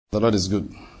The Lord is good.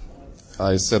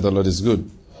 I said the Lord is good.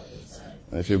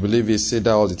 If you believe it, say that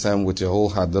all the time with your whole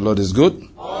heart. The Lord is good.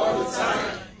 All the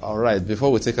time. All right.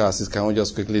 Before we take our seats, can we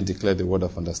just quickly declare the word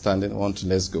of understanding?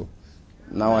 Let's go.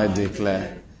 Now I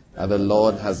declare that the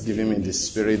Lord has given me the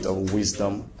spirit of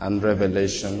wisdom and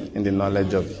revelation in the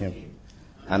knowledge of Him.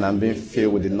 And I'm being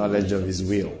filled with the knowledge of His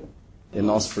will, in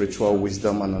all spiritual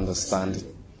wisdom and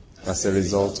understanding. As a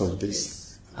result of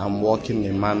this, I'm walking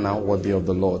in a manner worthy of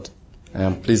the Lord. I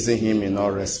am pleasing Him in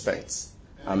all respects.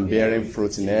 I'm bearing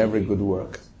fruit in every good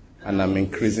work, and I'm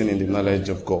increasing in the knowledge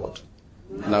of God.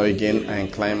 Now again, I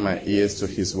incline my ears to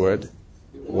His word.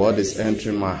 Word is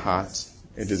entering my heart.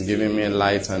 It is giving me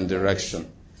light and direction.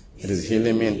 It is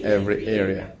healing me in every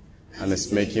area, and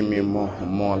it's making me more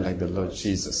and more like the Lord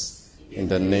Jesus. In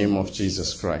the name of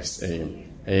Jesus Christ, amen.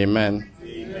 Amen.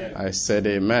 Amen. I said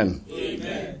amen.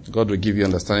 Amen. God will give you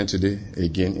understanding today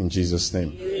again in Jesus'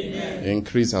 name.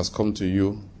 Increase has come to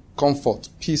you, comfort,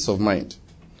 peace of mind,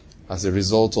 as a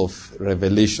result of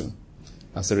revelation,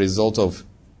 as a result of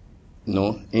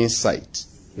insight,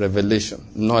 revelation,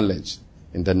 knowledge,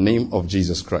 in the name of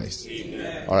Jesus Christ.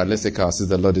 Amen. All right, let's take our seats.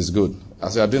 The Lord is good.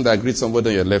 As you are doing that, greet somebody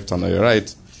on your left and on your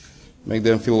right. Make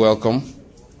them feel welcome.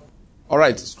 All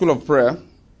right, School of Prayer.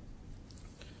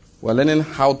 We're learning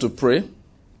how to pray.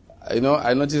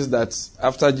 I noticed that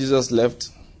after Jesus left,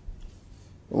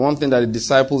 one thing that the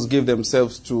disciples gave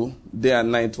themselves to day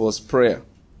and night was prayer.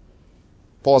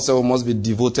 Paul said we must be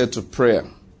devoted to prayer.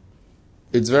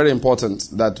 It's very important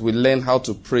that we learn how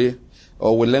to pray,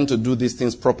 or we learn to do these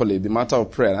things properly, the matter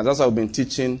of prayer. And that's what I've been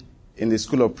teaching in the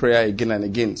School of Prayer again and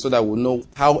again, so that we'll know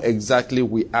how exactly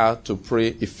we are to pray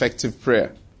effective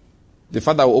prayer. The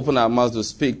fact that we open our mouths to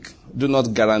speak does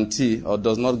not guarantee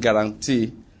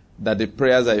that the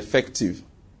prayers are effective.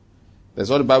 That's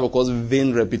what the Bible calls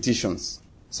vain repetitions.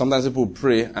 Sometimes people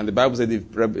pray, and the Bible says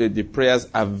the prayers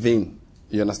are vain.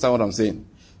 You understand what I'm saying?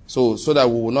 So that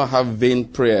we will not have vain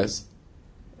prayers,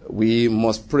 we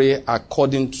must pray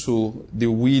according to the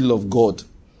will of God.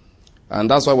 And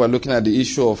that's why we're looking at the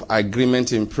issue of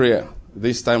agreement in prayer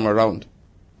this time around.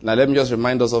 Now let me just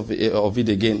remind us of it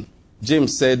again.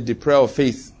 James said the prayer of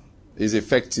faith is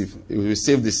effective. It will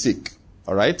save the sick.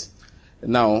 All right?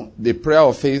 Now, the prayer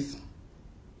of faith,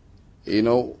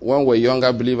 when we're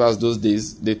younger believers those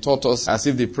days, they taught us as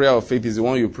if the prayer of faith is the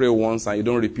one you pray once and you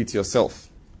don't repeat yourself.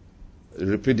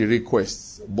 Repeat the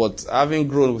requests. But having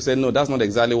grown, we said, no, that's not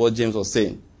exactly what James was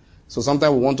saying. So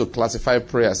sometimes we want to classify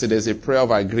prayer. So there's a prayer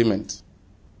of agreement,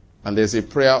 and there's a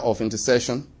prayer of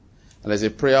intercession, and there's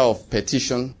a prayer of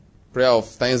petition, prayer of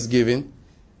thanksgiving.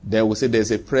 Then we say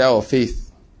there's a prayer of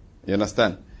faith. You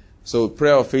understand? So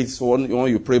prayer of faith is one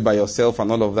you pray by yourself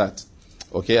and all of that.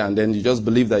 Okay, and then you just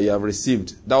believe that you have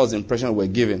received. That was the impression we're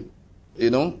given.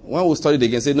 When we studied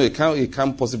again, say no, it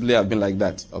can't possibly have been like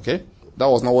that. Okay, that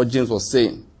was not what James was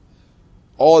saying.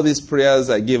 All these prayers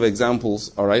I give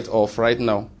examples, all right, of right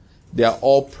now, they are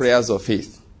all prayers of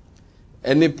faith.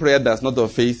 Any prayer that's not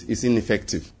of faith is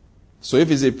ineffective. So if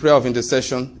it's a prayer of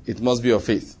intercession, it must be of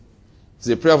faith. If it's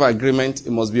a prayer of agreement,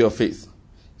 it must be of faith.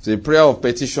 If it's a prayer of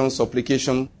petition,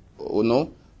 supplication,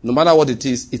 no matter what it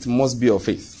is, it must be of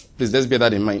faith. Please, let's bear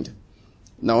that in mind.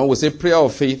 Now, when we say prayer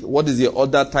of faith, what is the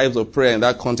other types of prayer in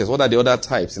that context? What are the other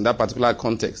types in that particular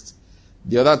context?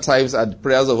 The other types are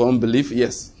prayers of unbelief,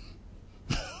 yes.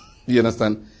 You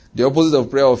understand? The opposite of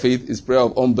prayer of faith is prayer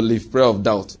of unbelief, prayer of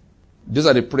doubt. These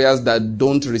are the prayers that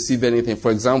don't receive anything.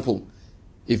 For example,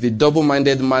 if the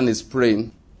double-minded man is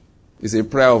praying, it's a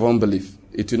prayer of unbelief.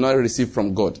 It will not receive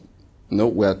from God.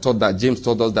 We are taught that. James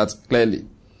taught us that clearly.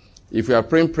 If we are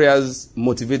praying prayers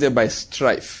motivated by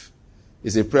strife,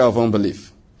 it's a prayer of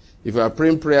unbelief. If we are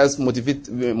praying prayers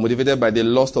motivated by the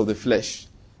lust of the flesh,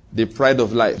 the pride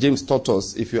of life, James taught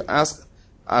us, if you ask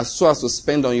so as to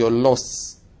spend on your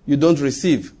lusts, you don't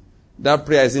receive. That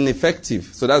prayer is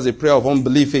ineffective. So that's a prayer of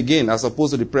unbelief again, as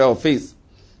opposed to the prayer of faith.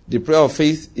 The prayer of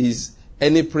faith is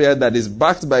any prayer that is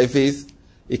backed by faith.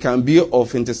 It can be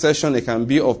of intercession, it can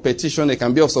be of petition, it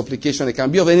can be of supplication, it can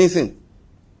be of anything.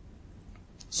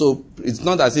 So it's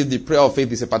not as if the prayer of faith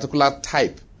is a particular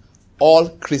type. All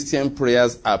Christian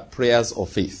prayers are prayers of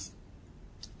faith.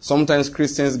 Sometimes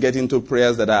Christians get into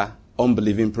prayers that are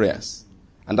unbelieving prayers.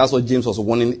 And that's what James was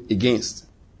warning against.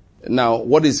 Now,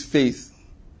 what is faith?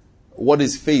 What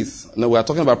is faith? Now, we are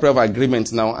talking about prayer of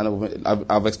agreement now, and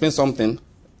I've explained something.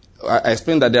 I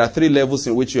explained that there are 3 levels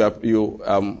in which you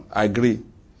agree.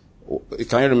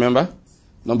 Can you remember?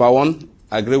 Number 1,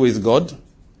 agree with God.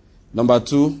 Number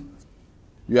 2,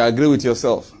 you agree with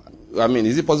yourself.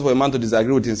 Is it possible for a man to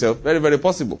disagree with himself? Very, very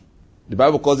possible. The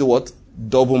Bible calls it what?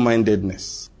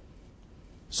 Double-mindedness.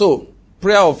 So,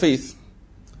 prayer of faith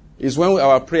It's when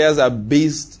our prayers are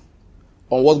based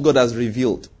on what God has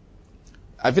revealed.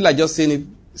 I feel like just saying it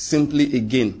simply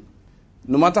again.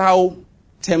 No matter how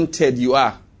tempted you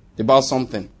are about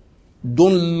something,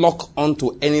 don't lock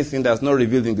onto anything that's not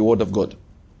revealed in the Word of God.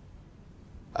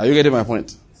 Are you getting my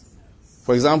point?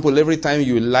 For example, every time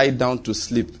you lie down to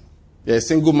sleep, you're a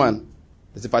single man,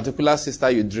 there's a particular sister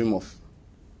you dream of.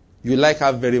 You like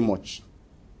her very much.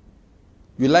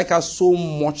 You like her so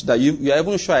much that you're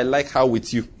even sure I like her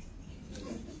with you.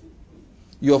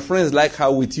 Your friends like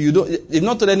her with you. You've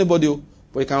not told anybody,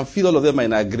 but you can feel all of them are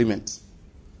in agreement.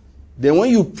 Then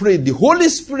when you pray, the Holy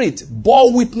Spirit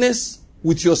bore witness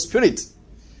with your spirit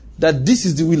that this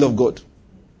is the will of God.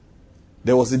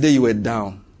 There was a day you were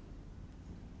down.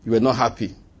 You were not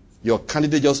happy. Your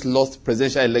candidate just lost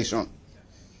presidential election.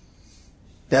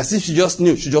 As if she just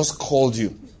knew. She just called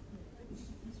you.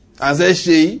 And said,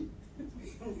 Shay,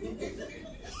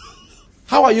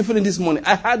 how are you feeling this morning?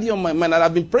 I had you on my mind and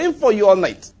I've been praying for you all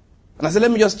night. And I said,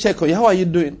 let me just check on you. How are you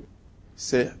doing?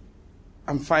 Say,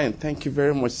 I'm fine. Thank you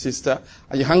very much, sister.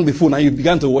 And you hung the phone and you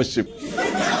began to worship.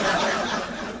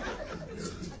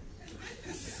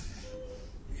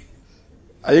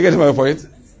 Are you getting my point?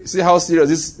 See how serious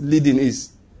this leading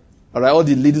is? All right, all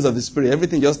the leadings of the Spirit,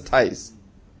 everything just ties.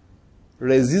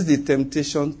 Resist the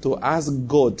temptation to ask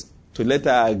God to let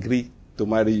her agree to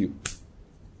marry you.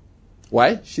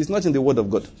 Why? She's not in the Word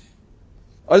of God.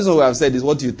 All this what I've said is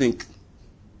what you think.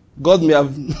 God may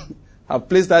have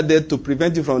placed her there to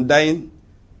prevent you from dying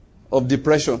of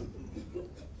depression.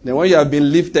 Then when you have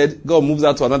been lifted, God moves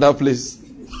her to another place.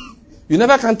 You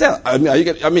never can tell.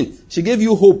 I mean, she gave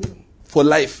you hope for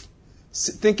life.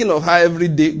 Thinking of her every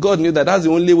day, God knew that that's the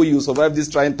only way you survive this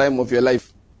trying time of your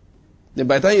life. Then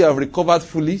by the time you have recovered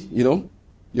fully,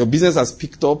 your business has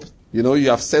picked up, you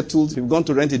have settled, you've gone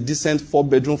to rent a decent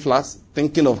 4-bedroom flat,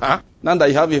 thinking of her. Now that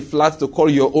you have a flat to call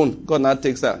your own, God now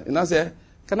takes her. And I say,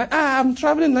 I'm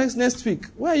traveling next week.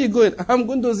 Where are you going? I'm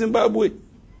going to Zimbabwe.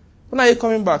 When are you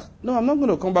coming back? No, I'm not going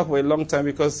to come back for a long time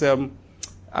because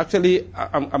actually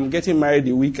I'm getting married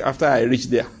the week after I reach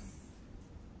there.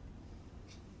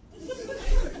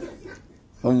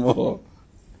 Don't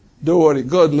worry,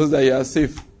 God knows that you are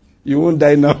safe. You won't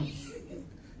die now.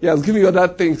 He has given you other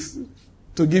things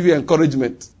to give you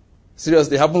encouragement.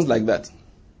 Seriously, it happens like that.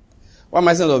 Why am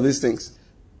I saying all of these things?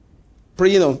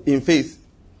 Praying in faith,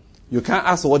 you can't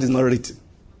ask for what is not written.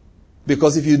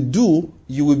 Because if you do,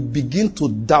 you will begin to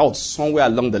doubt somewhere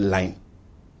along the line.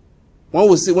 When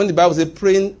the Bible says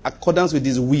praying accordance with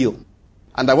His will,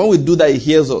 and that when we do that, He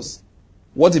hears us,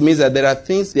 what it means is that there are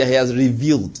things that He has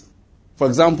revealed. For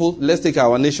example, let's take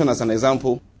our nation as an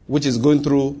example, which is going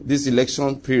through this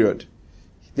election period.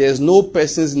 There is no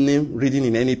person's name written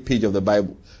in any page of the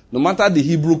Bible. No matter the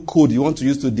Hebrew code you want to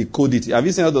use to decode it. Have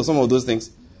you seen some of those things?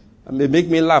 It may make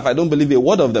me laugh. I don't believe a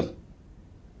word of them.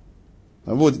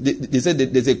 They said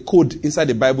there's a code inside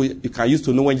the Bible you can use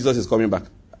to know when Jesus is coming back.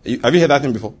 Have you heard that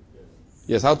thing before?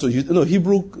 Yes, how to use...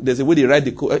 Hebrew, there's a way they write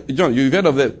the code. John, you've heard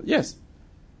of them? Yes.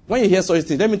 When you hear such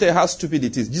things, let me tell you how stupid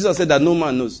it is. Jesus said that no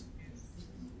man knows.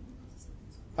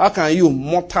 How can you,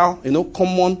 mortal,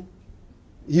 common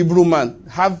Hebrew man,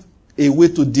 have a way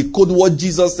to decode what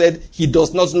Jesus said He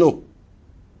does not know?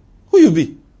 Who you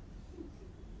be?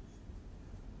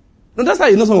 No, that's how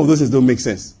you know some of those things don't make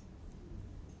sense.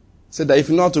 Said that if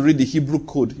you know how to read the Hebrew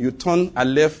code, you turn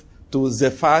Aleph to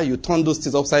Zephyr, you turn those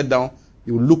things upside down,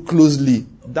 you look closely.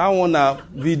 That one a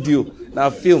video,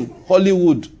 a film,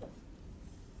 Hollywood.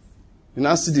 You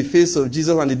now see the face of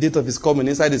Jesus and the date of His coming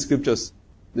inside the scriptures.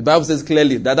 The Bible says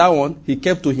clearly that one He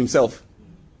kept to Himself.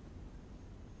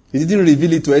 He didn't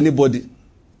reveal it to anybody.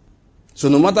 So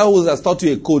no matter who has taught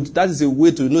you a code, that is a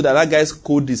way to know that guy's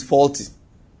code is faulty.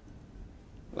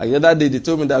 Like the other day, they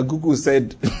told me that Google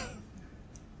said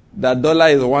that dollar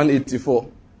is 184.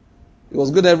 It was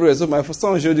good everywhere, so my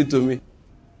son showed it to me.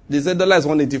 They said dollar is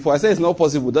 184. I said it's not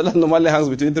possible. Dollar normally hangs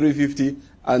between 350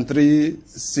 and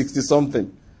 360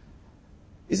 something.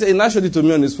 He said, he now showed it to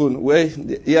me on his phone, where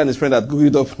he and his friend had Googled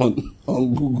it up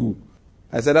on Google.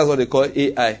 I said, that's what they call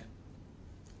AI.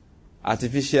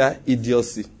 Artificial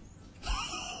idiocy.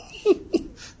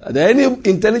 Any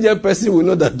intelligent person will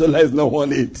know that dollar is not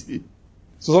 180.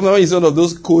 So sometimes when you see one of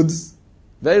those codes,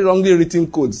 very wrongly written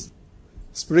codes,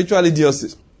 spiritual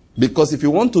idiocy. Because if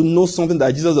you want to know something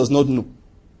that Jesus does not know,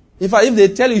 in fact, if they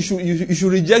tell you, you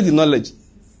should reject the knowledge.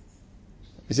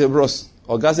 You say, bros,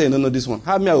 or God say you don't know this one.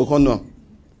 How me I will know?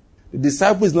 The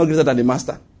disciple is not greater than the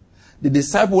master. The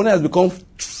disciple, when he has become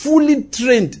fully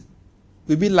trained,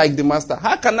 will be like the master.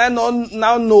 How can I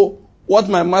now know what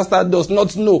my master does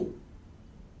not know?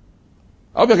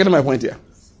 I hope you're getting my point here.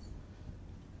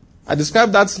 I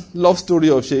described that love story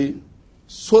of Shay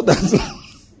so that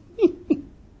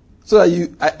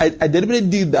I deliberately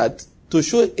did that to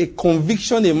show a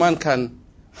conviction a man can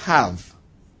have,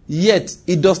 yet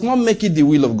it does not make it the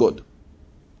will of God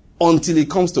until it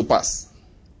comes to pass.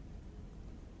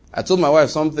 I told my wife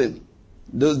something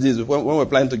those days when we were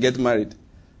planning to get married.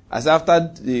 I said after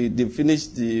they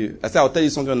finished I said I'll tell you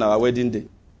something on our wedding day.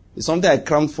 It's something I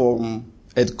crammed from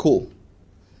Ed Cole.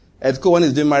 Ed Cole, when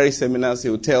he's doing marriage seminars, he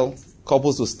will tell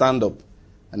couples to stand up,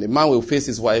 and the man will face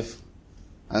his wife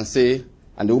and say,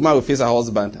 and the woman will face her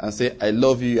husband and say, I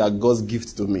love you, you are God's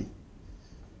gift to me.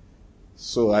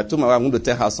 So I told my wife I'm going to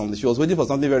tell her something. She was waiting for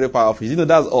something very powerful. You know,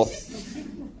 that's all.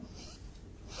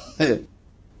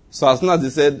 So as soon as they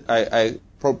said, I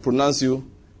pronounce you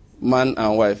man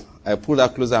and wife, I pulled her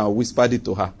closer and whispered it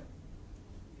to her.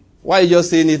 Why are you just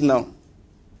saying it now?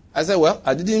 I said, well,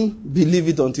 I didn't believe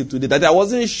it until today. That I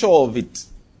wasn't sure of it.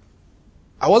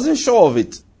 I wasn't sure of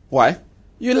it. Why?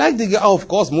 You like the girl, of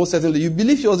course, most certainly. You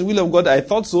believe she was the will of God. I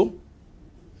thought so.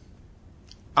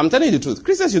 I'm telling you the truth.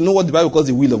 Christians, you know what the Bible calls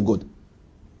the will of God.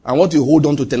 And what you hold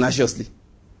on to tenaciously.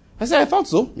 I said, I thought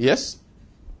so. Yes.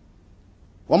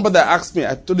 One brother asked me,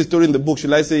 I told the story in the book,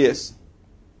 should I say yes?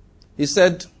 He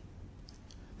said,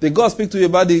 did God speak to you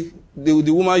about the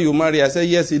woman you marry? I said,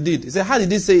 yes, he did. He said, how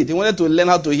did he say it? He wanted to learn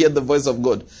how to hear the voice of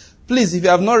God. Please, if you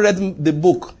have not read the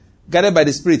book, Guided by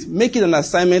the Spirit, make it an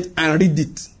assignment and read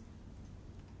it.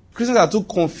 Christians are too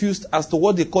confused as to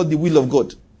what they call the will of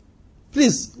God.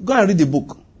 Please, go and read the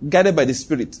book, Guided by the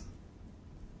Spirit.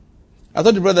 I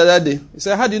told the brother that day, he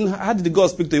said, how did God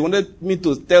speak to you? He wanted me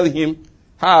to tell him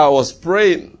how I was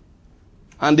praying,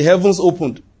 and the heavens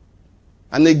opened,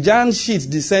 and a giant sheet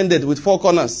descended with 4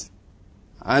 corners.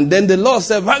 And then the Lord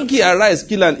said, Vanki, arise,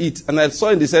 kill and eat. And I saw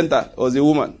in the center was a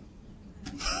woman.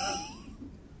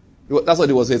 That's what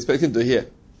he was expecting to hear.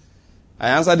 I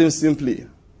answered him simply.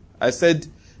 I said,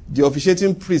 the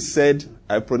officiating priest said,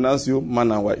 I pronounce you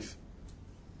man and wife.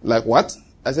 Like what?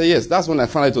 I said, yes, that's when I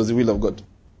found out it was the will of God.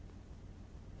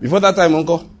 Before that time,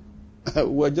 uncle, we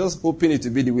were just hoping it to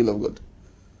be the will of God.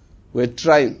 We were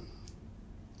trying.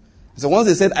 So once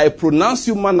they said, I pronounce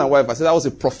you man and wife, I said that was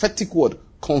a prophetic word,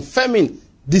 confirming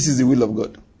this is the will of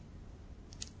God.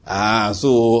 How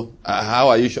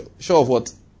are you sure? Sure of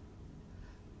what?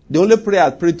 The only prayer I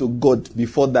prayed to God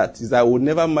before that is that I would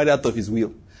never marry out of his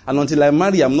will. And until I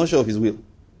marry, I'm not sure of his will.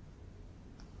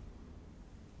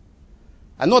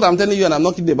 I know what I'm telling you and I'm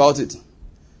not kidding about it.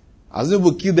 As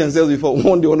people kill themselves before,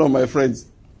 one day one of my friends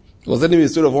was telling me a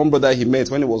story of one brother he met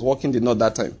when he was walking the north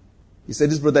that time. He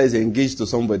said this brother is engaged to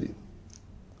somebody.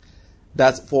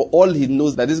 That for all he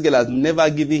knows, that this girl has never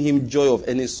given him joy of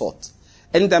any sort.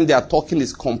 Anytime they are talking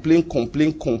is complain.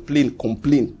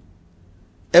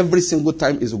 Every single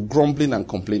time is grumbling and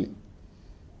complaining.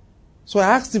 So I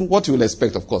asked him what you will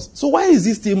expect, of course. So what does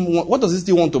he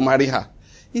still want to marry her?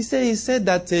 He said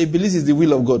that he believes it's the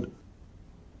will of God.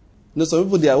 Some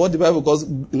people, they are what the Bible calls,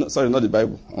 sorry, not the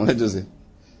Bible, I wanted to say. You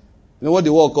know what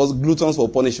the world calls gluttons for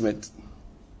punishment.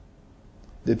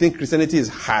 They think Christianity is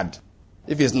hard.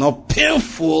 If it's not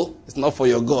painful, it's not for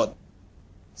your God.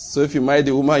 So if you marry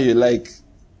the woman you like,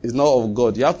 it's not of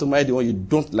God. You have to marry the one you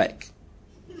don't like.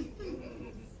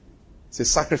 It's a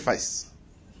sacrifice.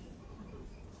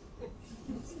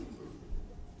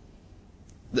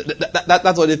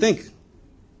 That's what they think.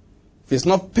 If it's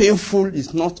not painful,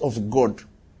 it's not of God.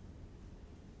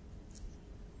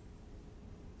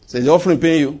 So is the offering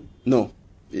paying you? No.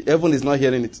 Heaven is not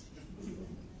hearing it.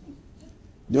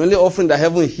 The only offering that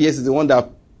heaven hears is the one that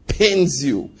pains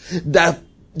you. That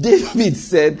David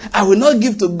said, I will not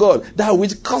give to God that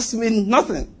which costs me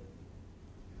nothing.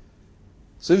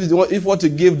 So if what you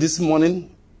give this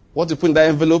morning, what you put in that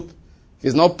envelope,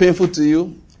 is not painful to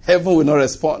you, heaven will not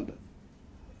respond.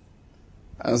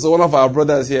 And so one of our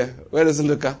brothers here, where is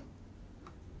Nduka?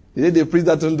 The day they preached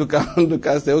that to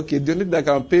Nduka said, okay, the only thing that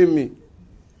can pay me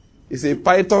is a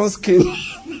python skin,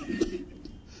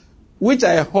 which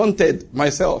I hunted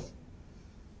myself.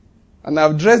 And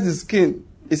I've dressed the skin.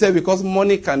 He said, because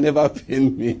money can never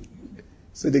pain me.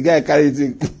 So the guy carried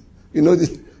it. You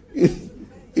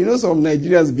know some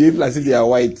Nigerians behave like if they are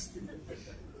white.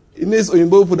 You know some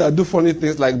people that do funny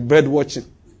things like bird watching.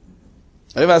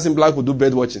 Have you ever seen black people do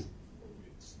bird watching?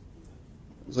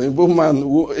 So in both man,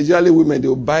 usually women, they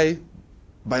will buy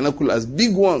binoculars,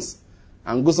 big ones,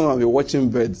 and go somewhere and be watching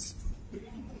birds.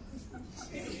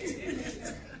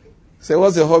 Say,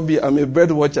 what's your hobby? I'm a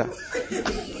bird watcher.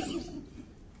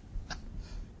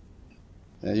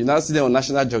 You now see them on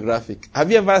National Geographic.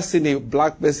 Have you ever seen a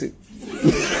black person?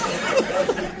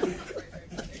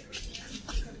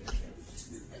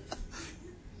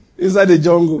 Inside the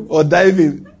jungle or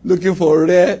diving. looking for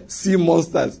rare sea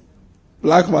monsters.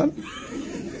 Black man.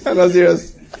 I'm not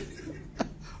serious.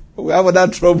 We have other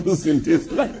troubles in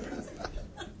this life.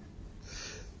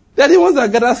 They're the ones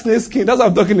that gather snake skin. That's what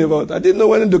I'm talking about. I didn't know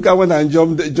when Nduka went and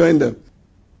joined them.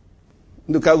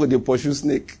 Nduka with the pursue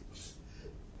snake.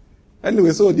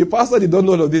 Anyway, so the pastor did not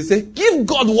know all of this. Say, give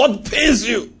God what pains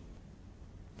you.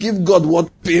 Give God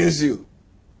what pains you.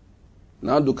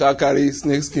 Now Nduka carry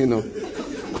snake skin on.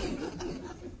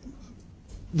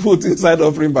 Put inside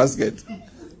offering basket.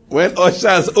 When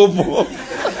ushers open.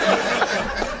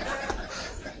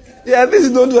 Yeah, this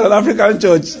is not do an African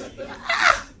church.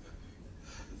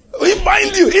 We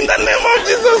bind you in the name of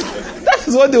Jesus. That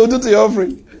is what they will do to your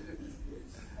offering.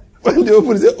 When they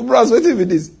open, they say, bros, wait with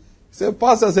this. He said,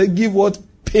 pastor said, give what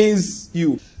pains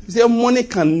you. He said, money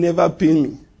can never pain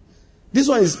me. This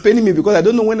one is paining me because I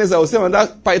don't know when else I will say on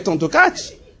that python to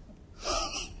catch.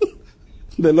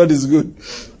 The Lord is good.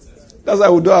 That's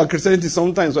how we do our Christianity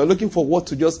sometimes. We're looking for what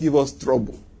to just give us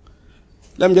trouble.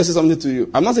 Let me just say something to you.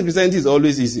 I'm not saying Christianity is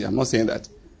always easy. I'm not saying that.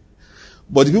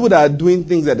 But the people that are doing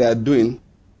things that they are doing,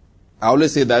 I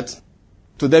always say that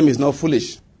to them is not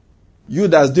foolish. You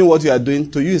that's doing what you are doing,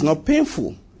 to you is not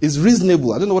painful. It's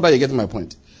reasonable. I don't know whether you're getting my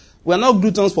point. We are not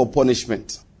gluttons for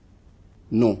punishment.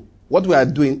 No. What we are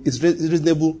doing is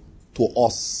reasonable to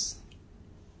us.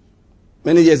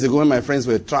 Many years ago when my friends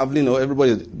were traveling or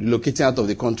everybody relocating out of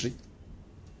the country,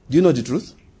 do you know the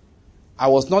truth? I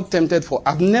was not tempted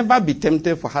I've never been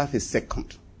tempted for half a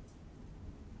second.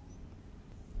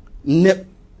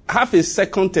 Half a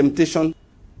second temptation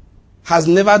has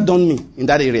never done me in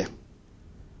that area.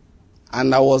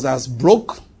 And I was as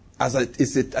broke as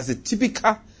a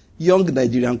typical young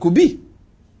Nigerian could be.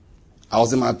 I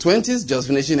was in my 20s, just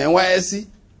finishing NYSC.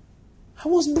 I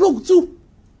was broke too.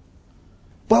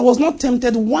 But I was not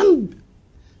tempted one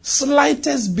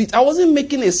slightest bit. I wasn't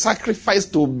making a sacrifice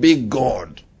to obey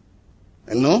God.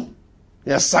 You know?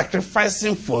 You're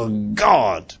sacrificing for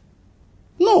God.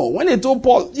 No, when he told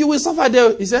Paul, you will suffer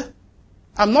there, he said,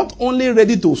 I'm not only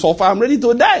ready to suffer, I'm ready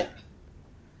to die.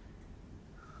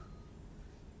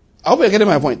 I hope you're getting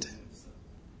my point.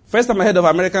 First time I heard of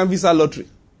American visa lottery.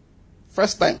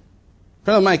 First time. A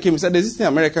friend of mine came and said, there's this thing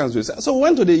Americans do. So we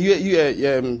went to the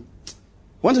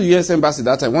US Embassy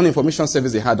that time, one information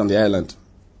service they had on the island.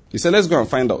 He said, let's go and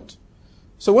find out.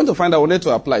 So we went to find out, we wanted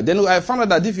to apply. Then I found out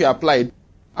that if you applied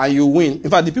and you win, in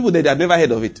fact, the people there, they had never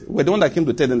heard of it. We're the one that came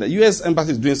to tell them that US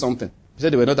Embassy is doing something. He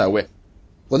said they were not aware.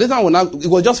 But later on, it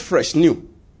was just fresh, new.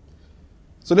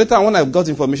 So later on, when I got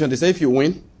information, they said, if you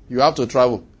win, you have to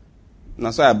travel. And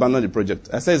that's why I abandoned the project.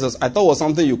 I thought it was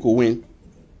something you could win.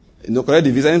 You know, collect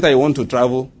the visa. Anytime you want to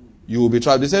travel, you will be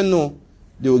traveling. They said, no,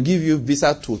 they will give you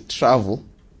visa to travel.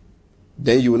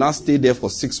 Then you will now stay there for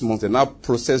 6 months and now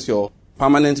process your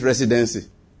permanent residency.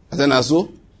 I said, now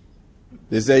so?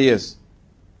 They said, yes.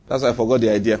 That's why I forgot the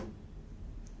idea.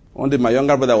 One day, my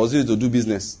younger brother was used to do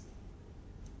business.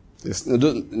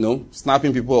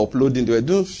 Snapping people, uploading. They were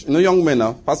doing, young men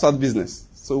now, passport business.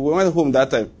 So we went home that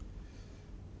time.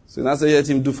 So now I said, let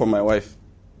him do for my wife.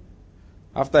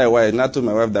 After a while, I told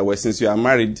my wife that, well, since you are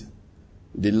married,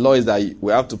 the law is that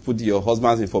we have to put your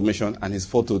husband's information and his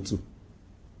photo too.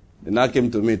 They now came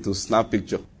to me to snap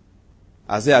picture.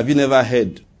 I said, have you never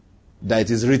heard that it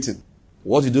is written?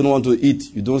 What you don't want to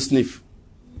eat, you don't sniff.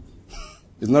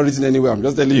 It's not written anywhere. I'm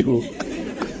just telling you.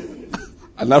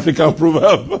 An African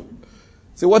proverb.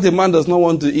 See, what a man does not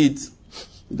want to eat,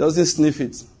 he doesn't sniff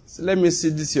it. So let me see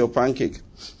this your pancake.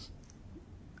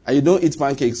 And you don't eat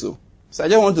pancakes, so I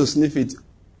just want to sniff it.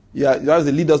 You have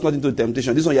to lead us not into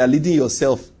temptation. This one, you are leading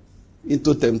yourself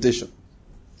into temptation.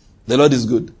 The Lord is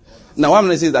good. Now, what I'm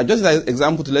going to say is that just as an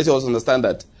example to let you also understand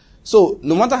that. So,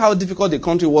 no matter how difficult the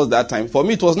country was that time, for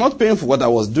me, it was not painful what I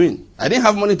was doing. I didn't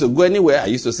have money to go anywhere. I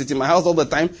used to sit in my house all the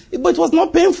time. But it was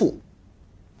not painful.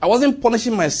 I wasn't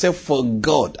punishing myself for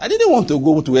God. I didn't want to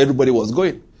go to where everybody was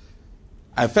going.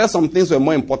 I felt some things were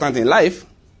more important in life.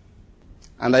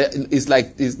 And it's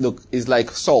like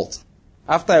salt.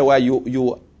 After a while,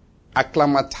 you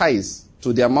acclimatize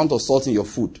to the amount of salt in your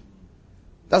food.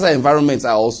 That's how environments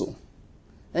are also.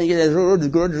 And you get the road is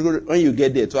good. When you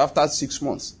get there, so after 6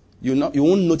 months, you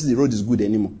won't notice the road is good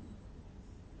anymore.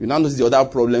 You now notice the other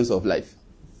problems of life.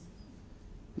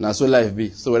 Now, so life be.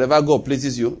 So wherever God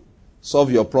places you,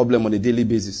 solve your problem on a daily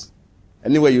basis.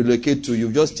 Anywhere you locate to,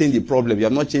 you've just changed the problem. You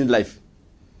have not changed life.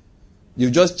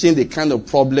 You've just changed the kind of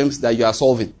problems that you are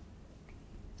solving.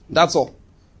 That's all.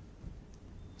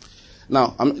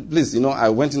 Now, please, I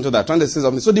went into that trying to say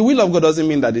something. So the will of God doesn't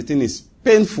mean that the thing is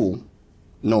painful.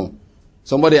 No.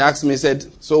 Somebody asked me, said,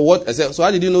 so what? I said, so how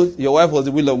did you know your wife was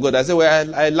the will of God? I said,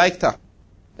 well, I liked her.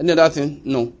 Any other thing?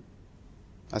 No.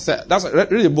 I said,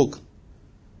 read the book.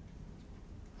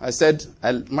 I said,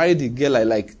 I married the girl I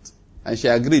liked. And she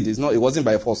agreed. It wasn't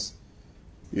by force.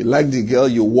 You like the girl,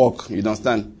 you walk, you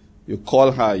understand. You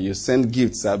call her, you send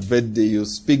gifts at birthday, you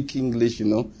speak English,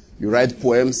 you write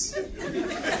poems.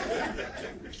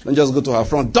 Don't just go to her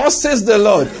front. Thus says the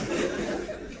Lord.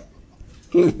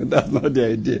 That's not the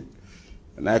idea.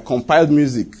 And I compiled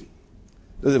music.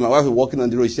 My wife is walking on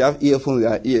the road. She has earphones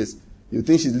in her ears. You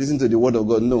think she's listening to the word of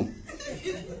God? No.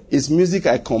 It's music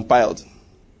I compiled.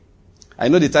 I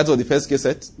know the title of the first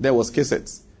cassette. There was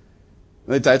cassettes.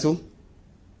 Know the title?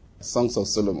 Songs of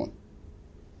Solomon.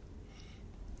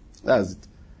 That's it.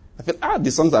 I feel,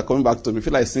 the songs are coming back to me. I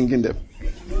feel like singing them.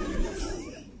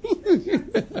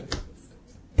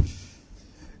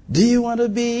 Do you want to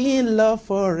be in love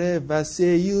forever?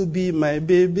 Say you be my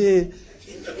baby.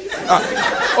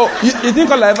 You think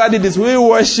all I ever did is we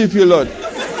worship you, Lord.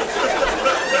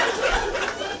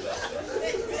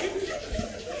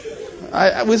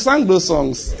 We sang those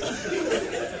songs.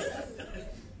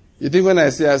 You think when I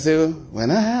say,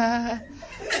 when I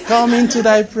come into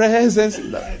thy presence.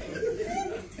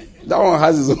 That one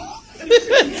has his own.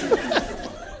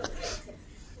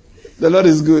 The Lord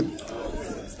is good.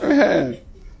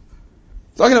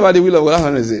 Talking about the will of God, that's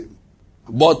what I say.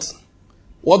 But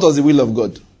what was the will of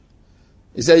God?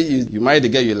 He said you married the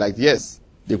girl you liked. Yes.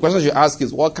 The question you ask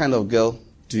is, what kind of girl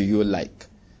do you like?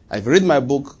 I've read my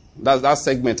book. That's that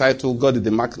segment titled God is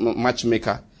the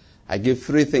Matchmaker. I gave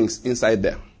 3 things inside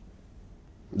there.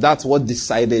 That's what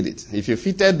decided it. If you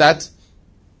fitted that,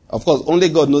 of course, only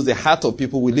God knows the heart of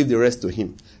people. We leave the rest to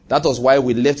him. That was why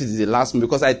we left it in the last one,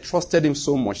 because I trusted him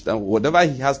so much that whatever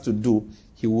he has to do,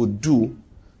 he would do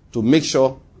to make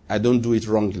sure I don't do it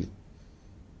wrongly.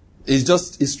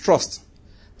 It's trust.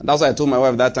 And that's why I told my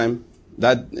wife that time,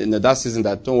 that in that season,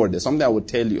 that don't worry, there's something I would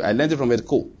tell you. I learned it from Ed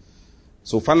Cole.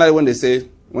 So finally when they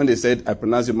said, I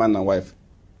pronounce you man and wife,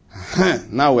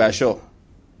 now we are sure.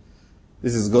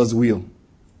 This is God's will.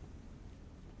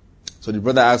 So the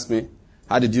brother asked me,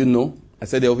 how did you know? I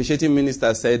said, the officiating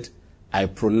minister said, I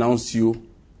pronounce you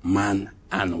man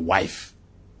and wife.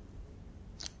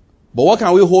 But what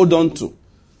can we hold on to?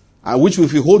 And which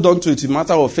if we hold on to it, a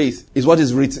matter of faith, is what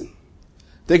is written.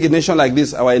 Take a nation like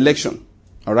this, our election.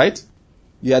 All right?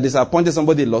 You are disappointed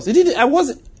somebody lost.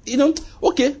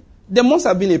 Okay. There must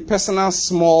have been a personal,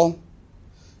 small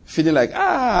feeling like,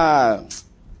 I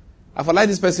like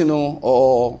this person,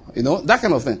 or, that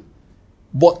kind of thing.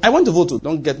 But I went to vote too.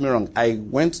 Don't get me wrong. I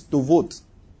went to vote.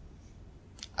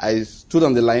 I stood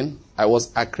on the line. I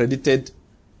was accredited.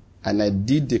 And I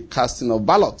did the casting of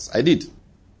ballots. I did.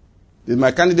 Did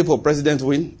my candidate for president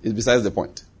win? It's besides the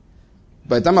point.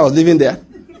 By the time I was living there,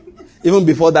 even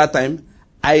before that time,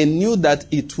 I knew that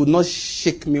it would not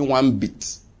shake me one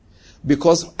bit.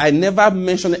 Because I never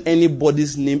mentioned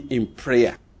anybody's name in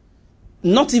prayer.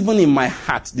 Not even in my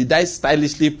heart did I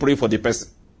stylishly pray for the person.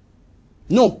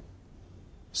 No.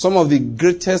 Some of the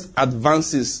greatest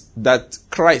advances that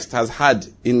Christ has had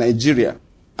in Nigeria,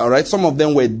 all right, some of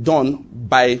them were done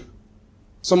by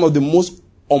some of the most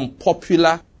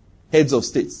unpopular heads of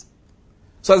states.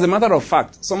 So as a matter of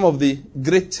fact, some of the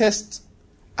greatest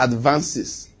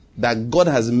advances that God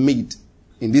has made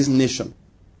in this nation,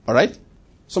 all right,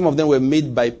 some of them were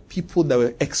made by people that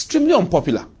were extremely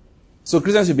unpopular. So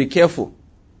Christians should be careful.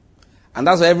 And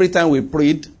that's why every time we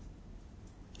prayed,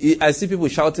 I see people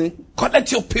shouting,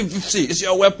 collect your PVC, it's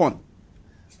your weapon.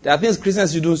 There are things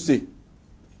Christians shouldn't say.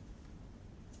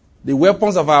 The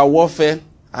weapons of our warfare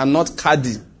are not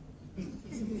cardi.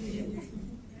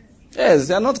 Yes,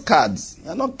 they are not cards. They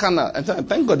are not carnal.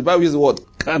 Thank God the Bible uses the word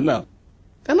carnal.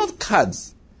 They are not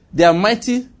cards. They are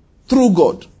mighty through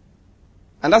God.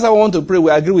 And that's how I want to pray. We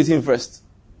agree with him first.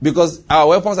 Because our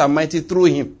weapons are mighty through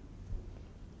him.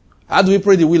 How do we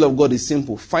pray the will of God? Is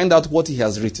simple. Find out what he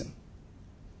has written.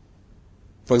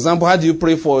 For example, how do you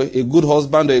pray for a good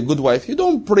husband or a good wife? You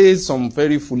don't pray some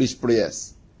very foolish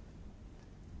prayers.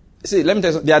 See, let me tell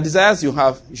you something. There are desires you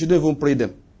have. You shouldn't even pray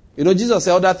them. Jesus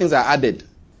said other things are added.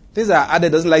 Things that are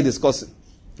added doesn't like discussing.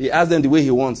 He asks them the way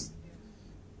he wants.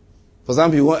 For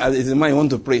example, as a man, you want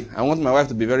to pray. I want my wife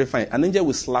to be very fine. An angel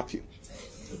will slap you.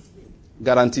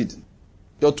 Guaranteed.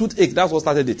 Your toothache, that's what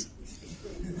started it.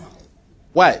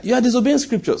 Why? You are disobeying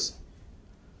scriptures.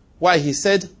 Why? He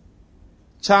said,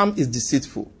 charm is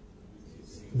deceitful.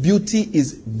 Beauty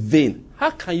is vain. How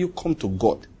can you come to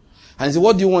God? And he said,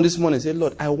 what do you want this morning? He said,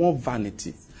 Lord, I want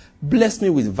vanity. Bless me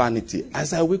with vanity.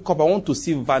 As I wake up, I want to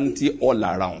see vanity all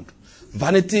around.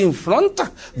 Vanity in front,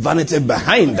 vanity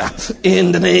behind.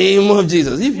 In the name of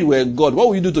Jesus. If you were God, what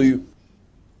would you do to you?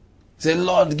 Say,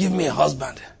 Lord, give me a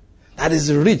husband that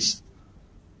is rich.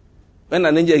 When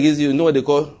an angel gives you know what they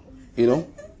call,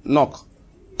 knock.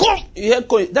 Come! You hear,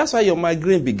 come. That's why your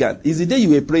migraine began. Is the day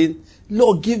you were praying,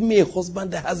 Lord, give me a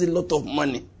husband that has a lot of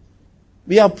money.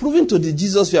 We are proving to the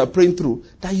Jesus we are praying through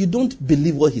that you don't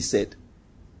believe what he said.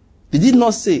 Did he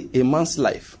not say a man's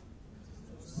life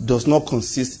does not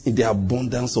consist in the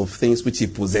abundance of things which he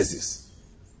possesses?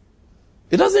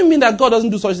 It doesn't mean that God doesn't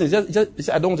do such things. Just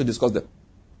I don't want to discuss them.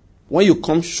 When you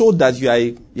come, show that you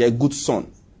are a good son.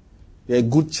 You're a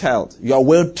good child. You are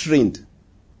well trained.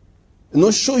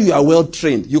 Show you are well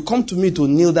trained. You come to me to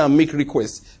kneel down and make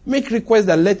requests. Make requests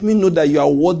that let me know that you are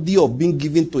worthy of being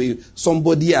given to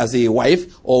somebody as a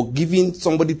wife or giving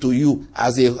somebody to you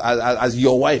as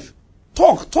your wife.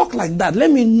 Talk like that.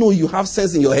 Let me know you have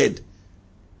sense in your head.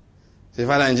 Say,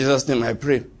 Father, in Jesus' name I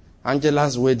pray.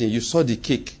 Angela's wedding, you saw the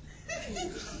cake.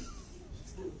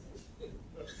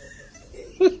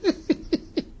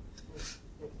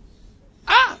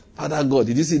 Father God,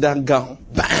 did you see that gown?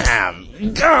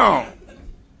 Bam! Gown!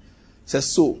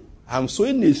 Says, so, I'm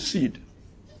sowing a seed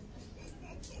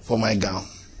for my gown.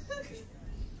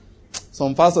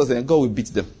 Some pastors say, God will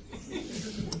beat them.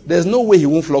 There's no way he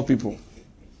won't flog people.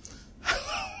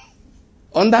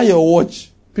 Under your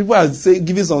watch, people are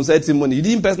giving some testimony. You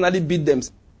didn't personally beat them.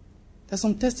 There's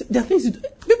some testimony. There are things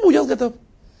people will just get up.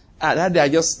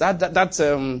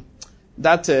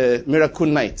 That miracle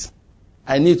night,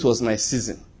 I knew it was my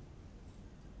season.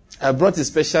 I brought a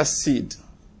special seed.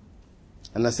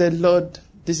 And I said, Lord,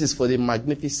 this is for the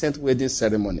magnificent wedding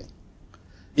ceremony.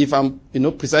 If I'm,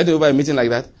 presiding over a meeting like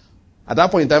that, at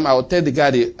that point in time, I will tell the guy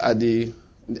I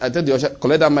tell the usher,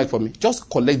 collect that mic for me. Just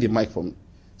collect the mic for me.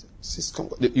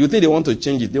 You think they want to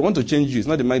change it. They want to change you. It's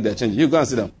not the mic they're changing. You go and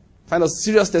sit down. Find out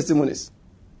serious testimonies.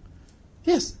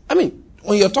 Yes.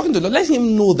 When you're talking to the Lord, let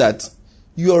him know that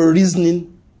you're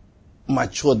reasoning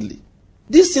maturely.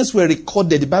 These things were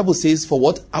recorded, the Bible says, for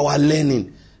what? Our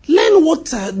learning. Learn what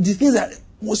the things that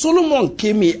when Solomon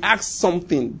came, he asked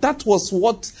something. That was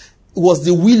what was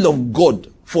the will of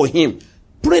God for him.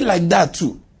 Pray like that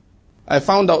too. I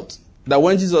found out that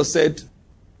when Jesus said,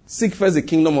 seek first the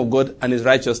kingdom of God and his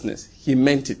righteousness, he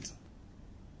meant it.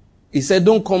 He said,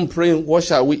 don't come praying, what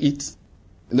shall we eat?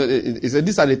 He said,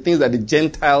 these are the things that the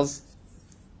Gentiles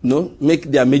make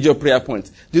their major prayer points.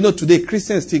 Do you know today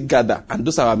Christians still gather and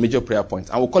those are our major prayer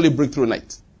points. And we'll call it breakthrough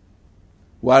night.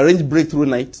 We'll arrange breakthrough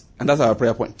night and that's our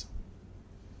prayer point.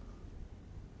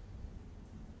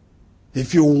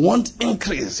 If you want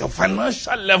increase, your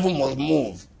financial level must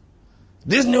move.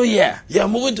 This new year, you are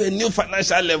moving to a new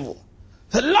financial level.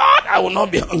 Say, Lord, I will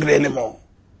not be hungry anymore.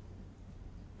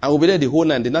 And we'll be there the whole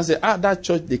night. They now say, that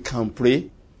church, they can pray.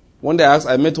 One day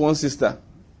I met one sister.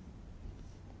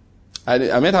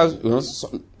 I met her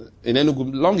in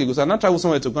Enugu long ago, so I now traveled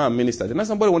somewhere to go and minister. Then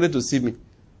somebody wanted to see me.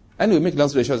 Anyway, make long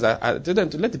story short, I told them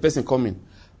to let the person come in.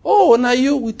 Oh, now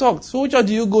we talked. So which church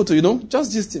do you go to,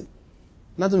 Just this thing.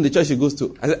 Not even the church she goes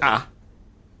to. I said,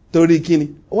 Tori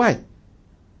Kini. Why?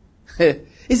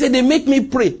 He said, they make me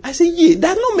pray. I said, yeah,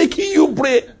 they're not making you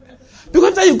pray.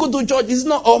 Because after you go to church, it's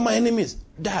not all my enemies.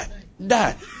 Die.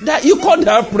 You call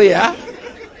that prayer? I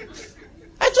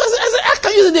said, how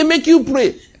can you say they make you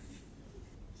pray?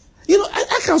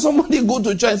 How can somebody go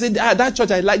to church and say, that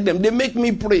church, I like them. They make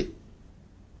me pray.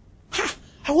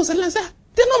 I was like,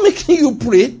 they're not making you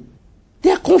pray.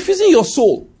 They are confusing your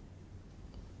soul.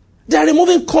 They are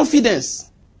removing confidence.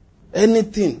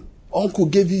 Anything uncle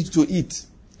gave you to eat,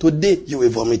 today you will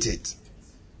vomit it.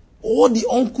 All the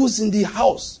uncles in the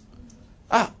house.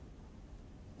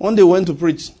 One day went to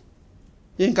preach.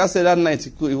 Yinka said that night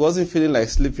he wasn't feeling like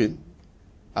sleeping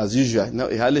as usual. No,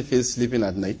 he hardly feels sleeping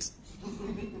at night.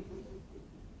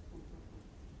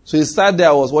 So he sat there,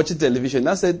 I was watching television.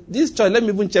 I said, this church, let me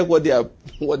even check what they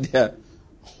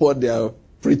are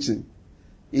preaching.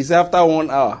 He said after 1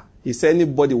 hour, he said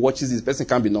anybody watches this person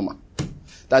can't be normal.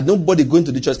 That nobody going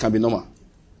to the church can be normal.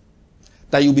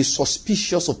 That you'll be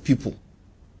suspicious of people.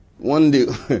 One day,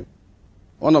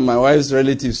 one of my wife's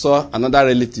relatives saw another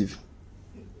relative.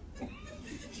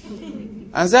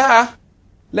 And said,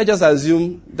 let's just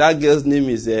assume that girl's name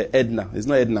is Edna. It's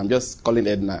not Edna, I'm just calling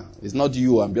Edna. It's not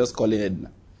you, I'm just calling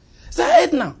Edna. Say,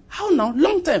 Edna, how now?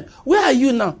 Long time. Where are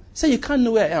you now? Say, you can't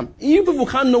know where I am. You people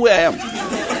can't know where I am.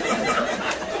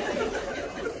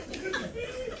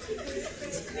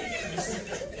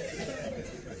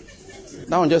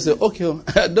 That one just say, okay,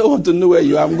 I don't want to know where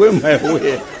you are. I'm going my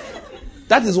way.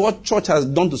 That is what church has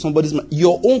done to somebody's mind.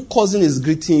 Your own cousin is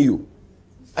greeting you.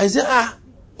 I say,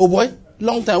 oh boy,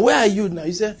 long time. Where are you now?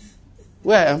 You say,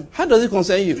 where I am? How does it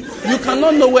concern you? You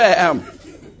cannot know where I am.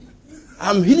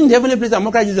 I'm hidden in the heavenly place. I'm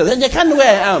not Jesus. They can't know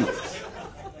where I am.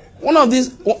 One of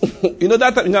these,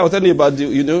 that time I was telling you about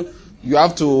You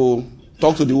have to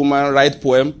talk to the woman, write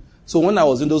poem. So when I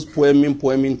was in those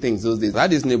poeming things those days, I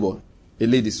had this neighbor, a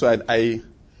lady. So I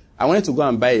wanted to go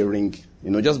and buy a ring,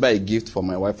 just buy a gift for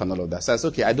my wife and all of that. So I said,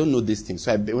 okay, I don't know this thing.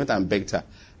 So I went and begged her.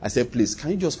 I said, please,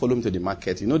 can you just follow me to the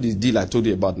market? You know this deal I told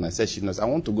you about? And I said, she knows, I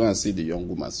want to go and see the young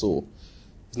woman. So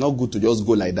it's not good to just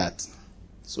go like that.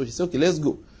 So she said, okay, let's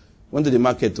go. Went to the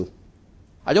market too.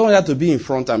 I just wanted her to be in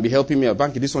front and be helping me.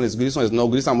 Banky, this one is good, this one is not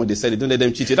good. This one they said, don't let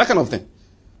them cheat you. That kind of thing.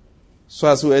 So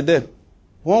as we were there,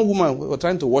 one woman, we were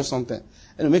trying to wash something.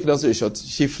 And make it also short.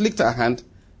 She flicked her hand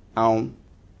and,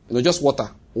 just water.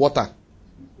 The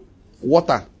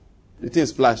thing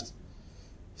splashed.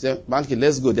 She said, Banky,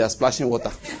 let's go. They are splashing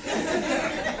water.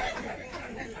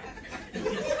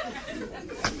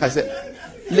 I said,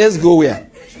 let's go where?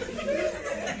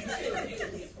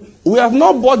 We have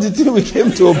not bought the thing we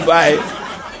came to buy.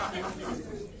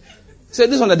 She said,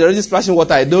 this one that they're already splashing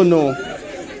water, I don't know.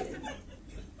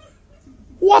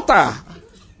 Water.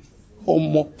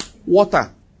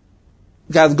 Water.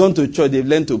 Guys gone to church, they've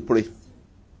learned to pray.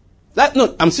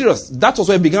 No, I'm serious. That was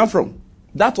where it began from.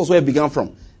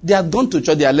 They had gone to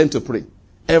church, they had learned to pray.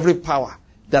 Every power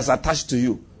that's attached to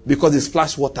you because they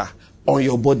splash water on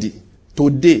your body.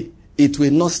 Today, it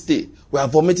will not stay. We are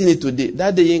vomiting it today.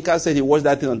 That day, Yinka said he watched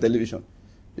that thing on television.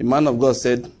 The man of God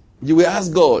said, you will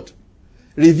ask God,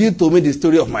 reveal to me the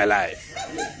story of my life.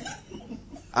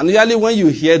 And usually when you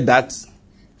hear that,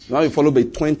 now you follow by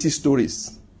 20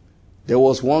 stories. There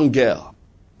was one girl.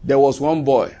 There was one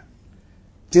boy.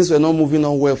 Things were not moving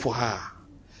on well for her.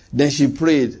 Then she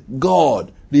prayed,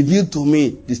 God, reveal to me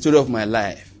the story of my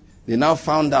life. They now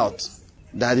found out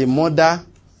that the mother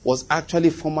was actually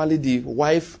formerly the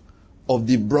wife of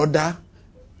the brother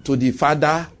to the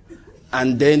father.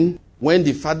 And then when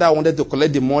the father wanted to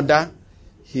collect the mother,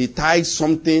 he tied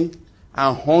something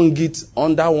and hung it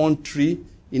under one tree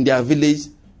in their village.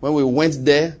 When we went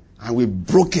there and we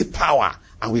broke a power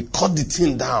and we cut the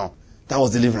thing down, that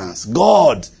was deliverance.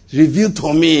 God revealed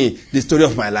to me the story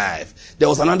of my life. There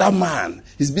was another man.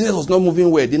 His business was not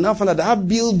moving well. They now found out that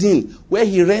building where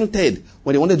he rented,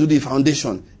 when they wanted to do the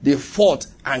foundation, they fought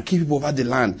and killed people over the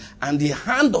land. And the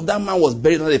hand of that man was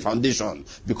buried under the foundation.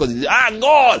 Because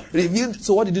God revealed.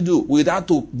 So what did he do? We had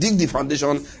to dig the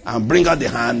foundation and bring out the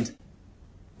hand.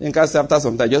 Then after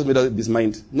some time, just made up his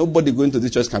mind. Nobody going to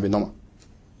this church can be normal.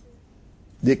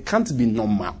 They can't be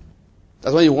normal.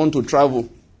 That's why you want to travel.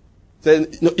 Then,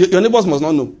 your neighbors must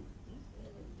not know.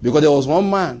 Because there was one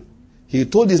man. He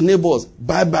told his neighbors,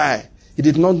 bye-bye. He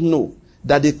did not know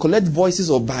that they collect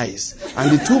voices of buys.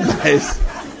 And the two buys.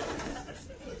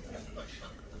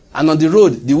 And on the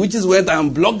road, the witches went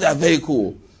and blocked their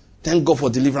vehicle. Thank God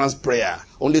for deliverance prayer.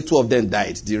 Only 2 of them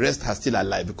died. The rest are still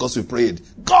alive because we prayed.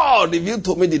 God, reveal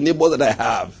to me the neighbors that I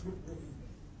have.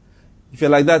 If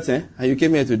you're like that, and you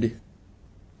came here today,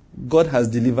 God has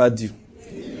delivered you.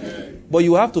 Amen. But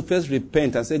you have to first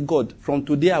repent and say, God, from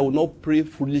today I will not pray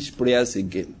foolish prayers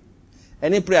again.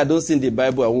 Any prayer I don't see in the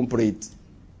Bible, I won't pray it.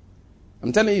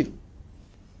 I'm telling you.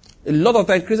 A lot of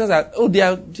times Christians are,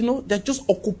 they're just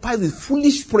occupied with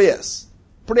foolish prayers.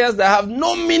 Prayers that have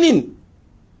no meaning.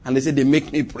 And they say they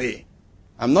make me pray.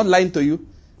 I'm not lying to you.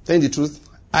 Telling the truth,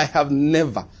 I have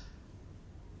never.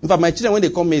 In fact, my children, when they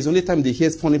come here, it's the only time they hear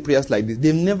funny prayers like this.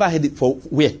 They've never heard it for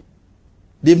where?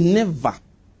 They've never.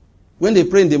 When they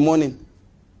pray in the morning,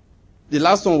 the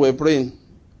last one we're praying,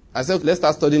 I said, let's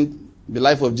start studying the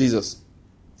life of Jesus.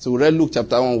 So we read Luke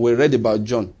chapter 1, we read about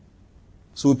John.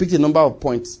 So we picked a number of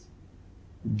points.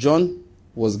 John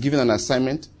was given an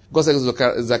assignment. God said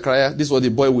to Zechariah, this is what the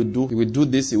boy would do. He would do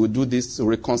this, he would do this, to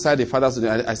reconcile the fathers to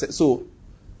them. I said, so,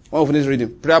 when we finish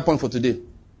reading, prayer point for today.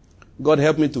 God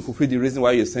help me to fulfill the reason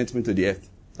why you sent me to the earth.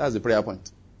 That's the prayer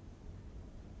point.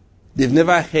 They've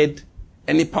never heard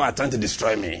any power trying to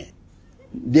destroy me.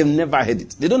 They've never heard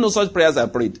it. They don't know such prayers I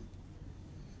prayed.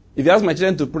 If you ask my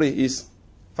children to pray, is,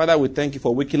 Father, we thank you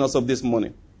for waking us up this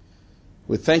morning.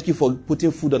 We thank you for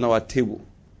putting food on our table.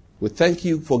 We thank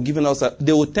you for giving us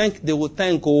they will thank,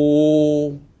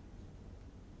 oh.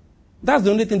 That's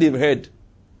the only thing they've heard.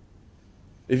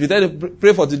 If you tell them,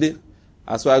 pray for today,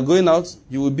 as we are going out,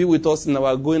 you will be with us in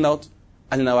our going out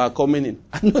and in our coming in.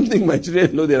 I don't think my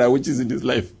children know there are witches in this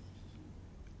life.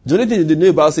 The only thing they know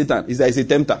about Satan is that he's a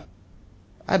tempter.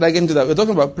 How did I get into that? We're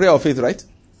talking about prayer of faith, right?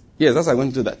 Yes, that's how I'm going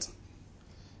to do that.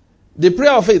 The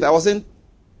prayer of faith, I was saying,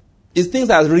 is things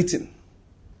that are written.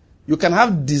 You can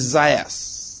have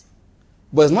desires,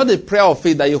 but it's not the prayer of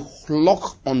faith that you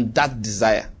lock on that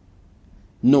desire.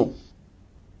 No.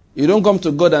 You don't come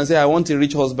to God and say, I want a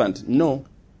rich husband. No.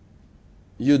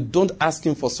 You don't ask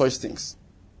him for such things.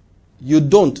 You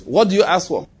don't. What do you ask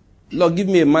for? Lord, give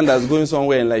me a man that's going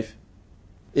somewhere in life.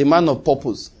 a man of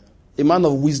purpose, a man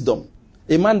of wisdom,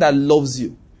 a man that loves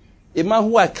you, a man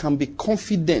who I can be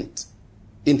confident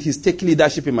in his taking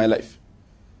leadership in my life.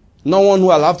 Not one who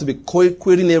I'll have to be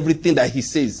querying everything that he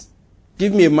says.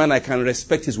 Give me a man I can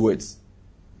respect his words.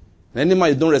 Any man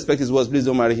you don't respect his words, please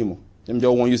don't marry him. Them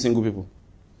just want you single people.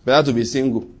 Better to be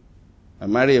single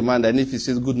and marry a man that if he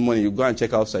says good morning, you go and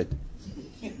check outside.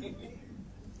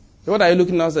 So what are you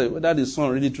looking outside? Whether the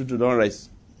sun really true to don't rise?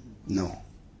 No.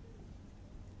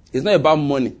 It's not about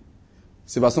money.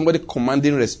 It's about somebody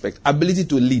commanding respect, ability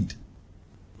to lead.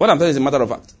 What I'm telling you is a matter of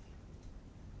fact.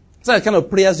 It's like the kind of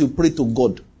prayers you pray to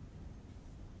God.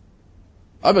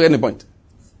 I'll get the point.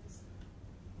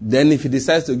 Then if he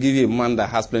decides to give you a man that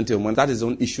has plenty of money, that is his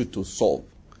own issue to solve.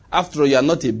 After all, you are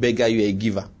not a beggar, you are a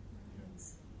giver.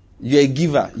 You are a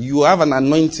giver. You have an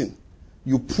anointing.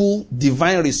 You pull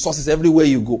divine resources everywhere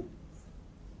you go.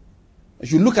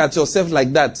 If you look at yourself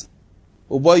like that,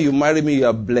 oh boy, you marry me, you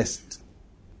are blessed.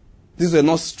 These were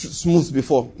not smooth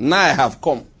before. Now I have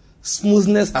come.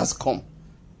 Smoothness has come.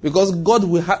 Because God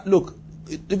will have, look,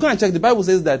 you go and check, the Bible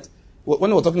says that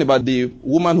when we're talking about the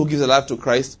woman who gives her life to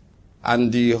Christ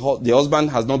and the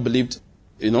husband has not believed,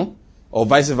 or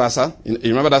vice versa, you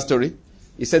remember that story?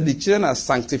 He said the children are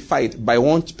sanctified by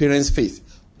one parent's faith.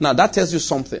 Now that tells you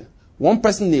something. One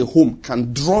person in a home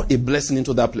can draw a blessing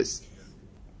into that place.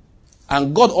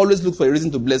 And God always looks for a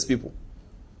reason to bless people.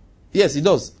 Yes, he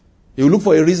does. He will look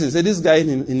for a reason. Say this guy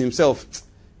in himself,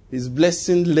 his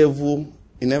blessing level,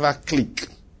 he never click.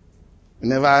 He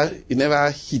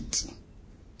never hit.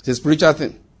 It's a spiritual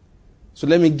thing. So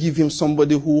let me give him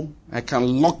somebody who I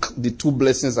can lock the two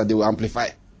blessings that they will amplify.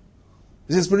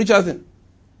 It's a spiritual thing.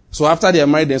 So after they are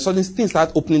married, then suddenly things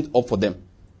start opening up for them.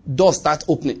 Doors start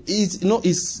opening. It's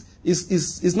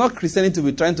not Christianity to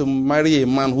be trying to marry a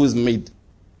man who is made.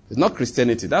 It's not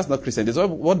Christianity. That's not Christianity. It's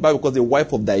what the Bible calls the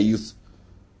wife of thy youth.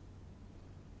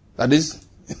 That is,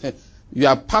 you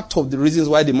are part of the reasons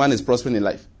why the man is prospering in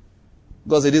life.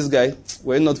 God said, this guy,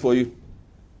 well, not for you.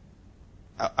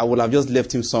 I would have just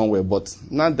left him somewhere. But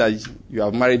now that you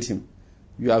have married him,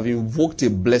 you have invoked a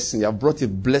blessing. You have brought a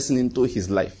blessing into his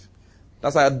life.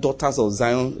 That's why daughters of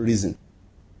Zion reason.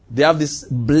 They have this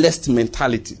blessed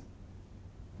mentality.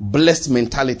 Blessed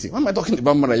mentality. Why am I talking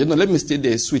about marriage? Let me stay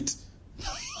there, sweet.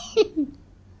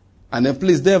 And then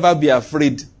please never be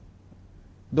afraid.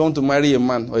 Don't want to marry a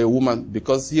man or a woman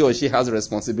because he or she has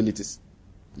responsibilities.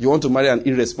 You want to marry an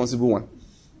irresponsible one.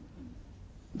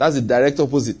 That's the direct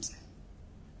opposite.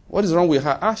 What is wrong with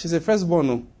her? She's a firstborn.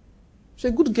 No.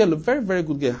 She's a good girl, a very, very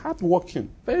good girl. Hardworking,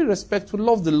 very respectful,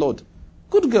 love the Lord.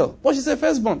 Good girl. But she's a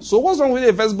firstborn. So what's wrong with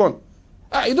a firstborn?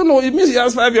 You don't know. It means he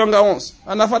has 5 younger ones.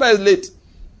 And her father is late.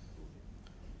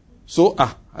 So,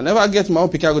 I never get my own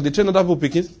picking. I go to train other people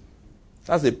picking.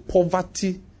 That's a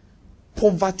poverty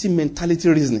mentality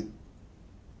reasoning.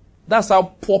 That's how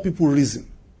poor people reason.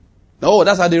 No,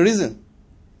 that's how they reason.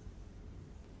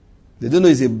 They don't know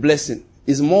it's a blessing.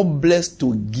 It's more blessed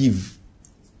to give.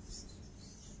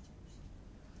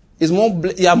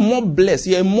 You are more blessed.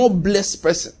 You are a more blessed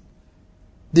person.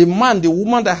 The man, the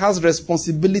woman that has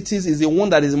responsibilities is the one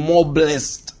that is more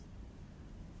blessed.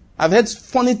 I've heard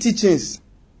funny teachings.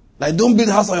 Like, don't build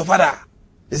a house on your father.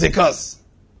 It's a curse.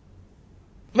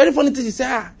 Very funny teaching.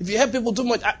 Say, if you help people too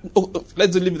much,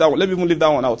 let's leave that one. Let me even leave that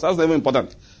one out. That's not even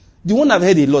important. The one I've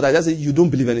heard a lot, I just say, you don't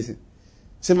believe anything.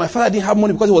 Say, my father didn't have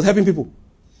money because he was helping people.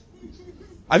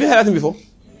 Have you heard that thing before?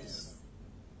 Yes.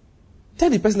 Tell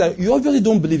the person that you obviously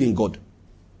don't believe in God.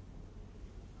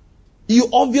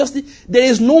 There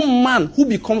is no man who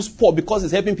becomes poor because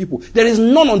he's helping people. There is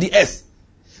none on the earth.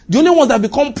 The only ones that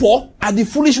become poor are the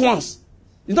foolish ones.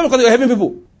 It's not because they're helping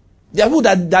people. There are people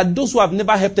that those who have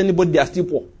never helped anybody, they are still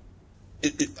poor.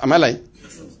 Am I lying?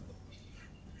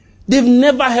 They've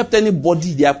never helped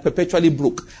anybody, they are perpetually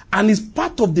broke. And it's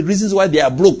part of the reasons why they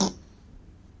are broke.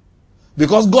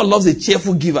 Because God loves a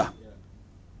cheerful giver.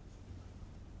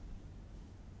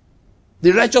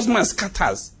 The righteous man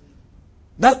scatters.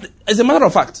 That, as a matter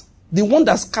of fact, the one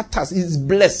that scatters is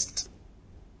blessed.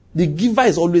 The giver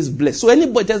is always blessed. So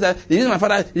anybody tells that, my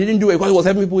father didn't do it because he was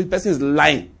helping people, the person is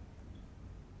lying.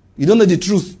 You don't know the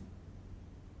truth.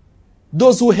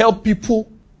 Those who help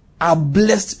people are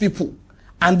blessed people.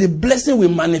 And the blessing will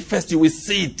manifest, you will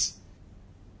see it.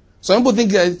 Some people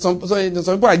think some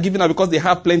people are giving out because they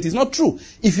have plenty. It's not true.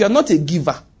 If you are not a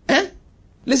giver,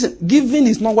 listen, giving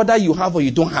is not whether you have or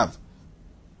you don't have.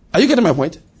 Are you getting my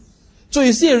point? So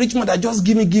you see a rich man that just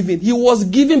giving. He was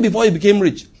giving before he became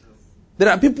rich. There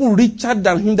are people richer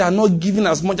than him that are not giving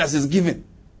as much as he's giving.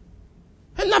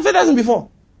 I've never heard that before.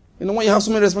 When you have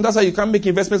so many responsibilities, that's how you can't make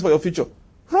investments for your future.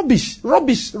 Rubbish.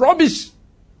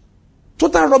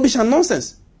 Total rubbish and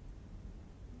nonsense.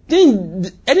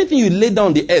 Anything you lay down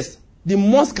on the earth, the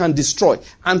moth can destroy,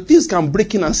 and thieves can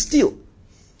break in and steal.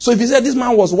 So if you say this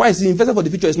man was wise, he invested for the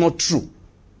future, it's not true.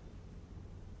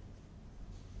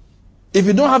 If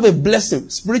you don't have a blessing,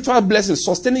 spiritual blessing,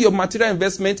 sustaining your material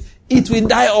investment, it will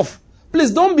die off.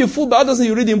 Please don't be fooled by all those things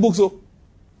you read in books.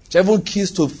 Seven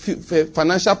keys to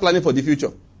financial planning for the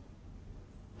future.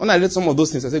 When I read some of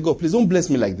those things, I said, God, please don't bless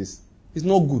me like this. It's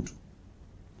not good.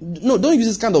 No, don't use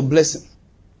this kind of blessing.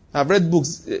 I've read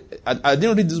books. I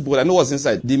didn't read this book. I know what's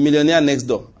inside. The Millionaire Next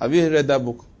Door. Have you read that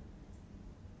book?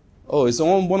 Oh, it's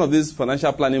one of these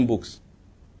financial planning books.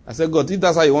 I said, God, if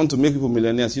that's how you want to make people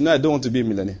millionaires, I don't want to be a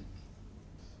millionaire.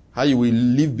 How you will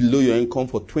live below your income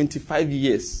for 25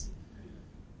 years.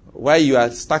 While you are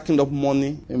stacking up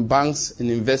money in banks, in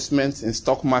investments, in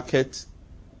stock market,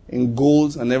 in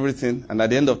gold and everything. And at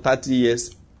the end of 30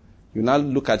 years, you now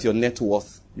look at your net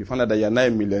worth. You find out that you are now a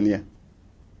millionaire.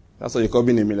 That's what you call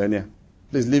being a millionaire.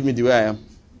 Please leave me the way I am.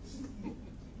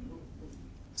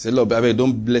 Say, Lord, baby,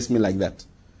 don't bless me like that.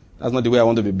 That's not the way I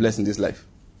want to be blessed in this life.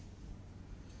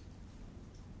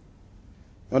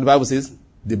 You know what the Bible says?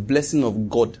 The blessing of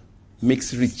God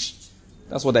makes rich.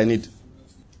 That's what I need.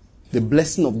 The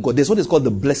blessing of God. There's what is called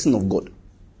the blessing of God.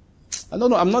 I don't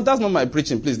know. That's not my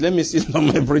preaching. Please, let me see. It's not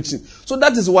my preaching. So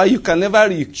that is why you can never,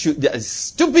 it's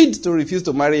stupid to refuse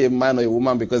to marry a man or a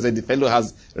woman because the fellow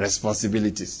has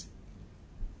responsibilities.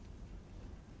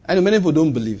 And many people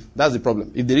don't believe. That's the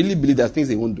problem. If they really believe, there are things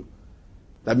they won't do.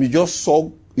 That you just saw,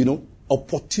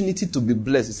 opportunity to be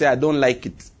blessed. You say, I don't like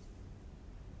it.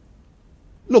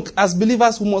 Look, as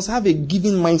believers, we must have a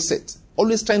giving mindset.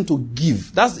 Always trying to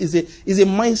give. That is a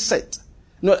mindset.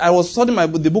 I was studying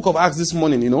the book of Acts this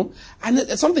morning,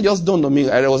 and something just dawned on me.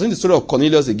 I was in the story of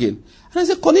Cornelius again. And I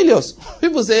said, Cornelius.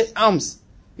 People say, alms.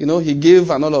 He gave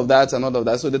and all of that.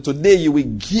 So that today you will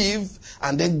give,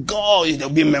 and then God, there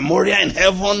will be a memorial in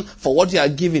heaven for what you are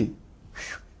giving.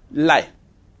 Lie.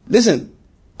 Listen,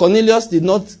 Cornelius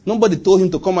nobody told him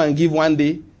to come and give one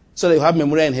day so that you have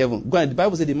memorial in heaven. The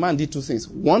Bible said the man did two things.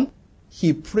 One,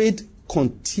 he prayed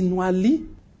continually.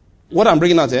 What I'm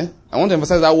bringing out here, I want to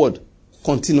emphasize that word.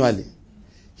 Continually.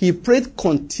 He prayed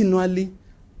continually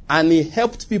and he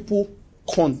helped people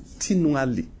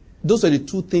continually. Those are the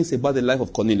two things about the life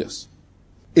of Cornelius.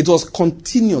 It was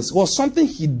continuous. It was something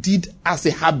he did as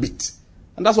a habit.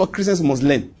 And that's what Christians must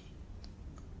learn.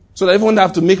 So that everyone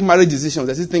have to make marriage decisions,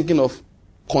 they're still thinking of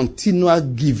continual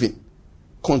giving.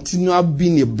 Continual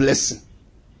being a blessing.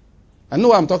 I know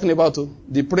what I'm talking about too.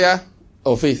 The prayer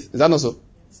of faith. Is that not so?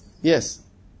 Yes.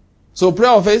 So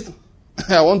prayer of faith,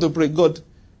 I want to pray, God,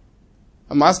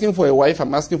 I'm asking for a wife,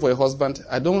 I'm asking for a husband.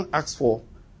 I don't ask for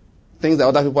things that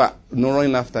other people are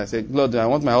running after. I say, Lord, I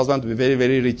want my husband to be very,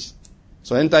 very rich.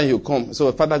 So anytime you come,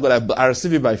 so Father God, I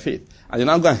receive it by faith. And you're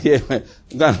not going to hear,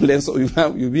 go and learn. So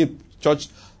you'll be in church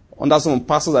under some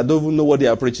pastors that don't even know what they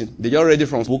are preaching. They just read it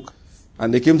from book,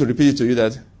 and they came to repeat it to you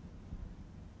that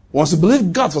once you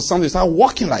believe God for something, you start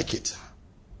walking like it.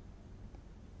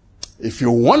 If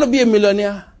you want to be a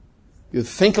millionaire, you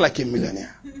think like a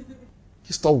millionaire.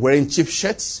 You stop wearing cheap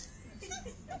shirts.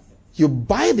 You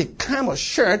buy the kind of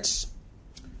shirts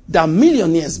that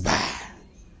millionaires buy.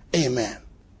 Amen.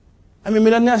 A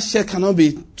millionaire shirt cannot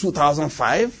be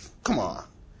 2005. Come on.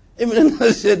 A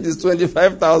millionaire shirt is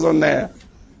 25,000 naira.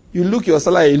 You look your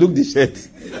salary, you look the shirt.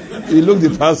 You look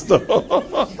the pastor.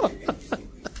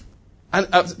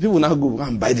 And people now go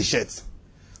and buy the shirt.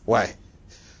 Why?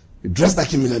 You dress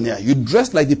like a millionaire. You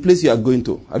dress like the place you are going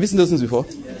to. Have you seen those things before?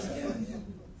 Yes.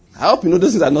 I hope you know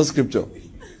those things are not scripture.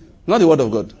 Not the word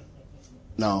of God.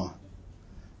 No.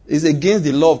 It's against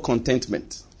the law of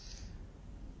contentment.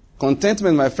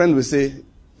 Contentment, my friend will say,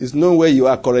 is knowing where you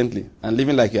are currently and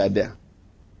living like you are there.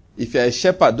 If you are a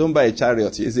shepherd, don't buy a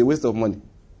chariot. It's a waste of money.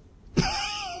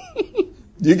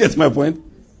 Do you get my point?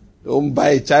 Don't buy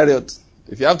a chariot.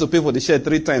 If you have to pay for the shirt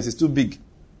 3 times, it's too big.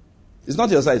 It's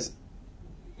not your size.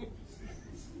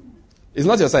 It's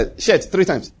not your size. Shirt 3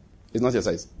 times. It's not your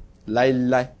size.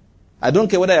 Lie. I don't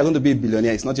care whether you're going to be a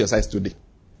billionaire. It's not your size today.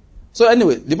 So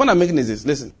anyway, the point I'm making is this.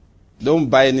 Listen. Don't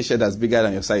buy any shirt that's bigger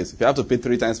than your size. If you have to pay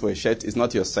 3 times for a shirt, it's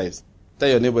not your size. Tell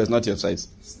your neighbor it's not your size.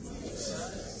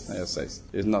 It's not your size.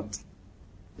 It's not.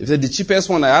 If it's the cheapest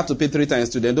one I have to pay 3 times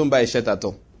to, then don't buy a shirt at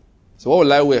all. So what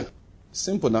will I wear?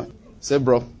 Simple now. Say,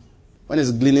 bro, when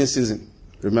it's gleaning season,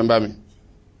 remember me.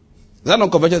 Is that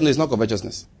not covetousness? It's not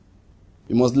covetousness.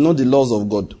 You must know the laws of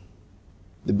God.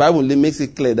 The Bible makes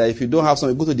it clear that if you don't have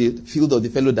something, go to the field of the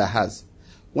fellow that has.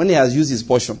 When he has used his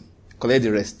portion, collect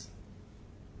the rest.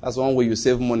 That's one way you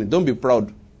save money. Don't be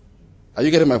proud. Are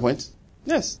you getting my point?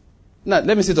 Yes. Now,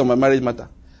 let me sit on my marriage matter.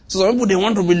 So some people, they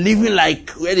want to be living like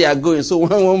where they are going. So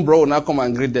when one bro will now come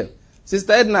and greet them.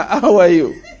 Sister Edna, how are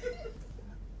you?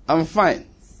 I'm fine.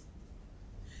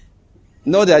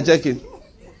 No, they are checking.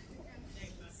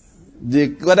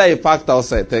 Whether you parked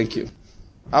outside, thank you.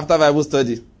 After Bible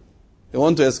study, they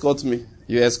want to escort me.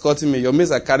 You're escorting me. Your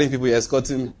mates are carrying people, you're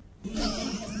escorting me.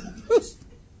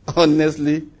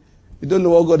 Honestly, you don't know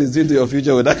what God is doing to your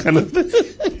future with that kind of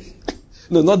thing.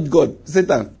 No, not God.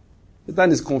 Satan.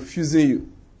 Satan is confusing you.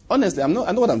 Honestly, I know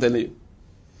what I'm telling you.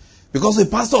 Because the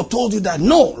pastor told you that,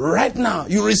 no, right now,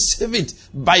 you receive it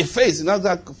by faith. You know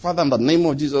that, Father, in the name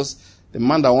of Jesus, the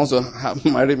man that wants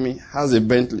to marry me has a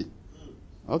Bentley.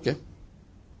 Okay.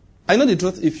 I know the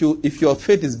truth. If your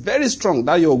faith is very strong,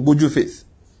 that's your Guju faith.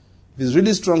 If it's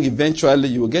really strong, eventually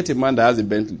you will get a man that has a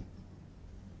Bentley.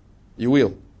 You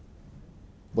will.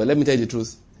 But let me tell you the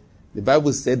truth. The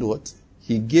Bible said what?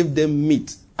 He gave them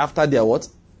meat after they are what?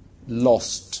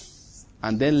 Lost.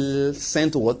 And then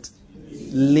sent what?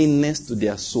 Leanness to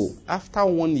their soul. After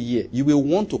 1 year, you will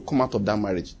want to come out of that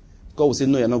marriage. God will say,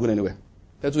 no, you're not going anywhere.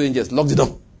 Let two angels lock the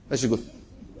door. Let you go.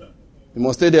 You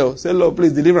must stay there. Say, Lord,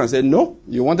 please deliver. And say, no,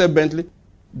 you want a Bentley?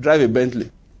 Drive a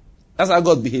Bentley. That's how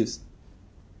God behaves.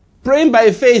 Praying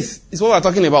by faith is what we're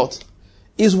talking about.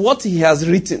 Is what he has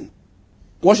written.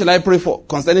 What shall I pray for?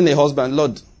 Concerning a husband,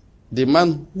 Lord, the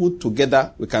man who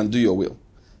together we can do your will.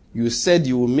 You said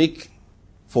you will make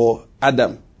for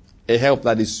Adam a help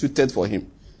that is suited for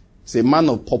him. It's a man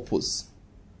of purpose.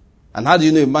 And how do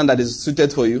you know a man that is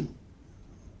suited for you?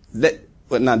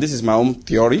 Now, this is my own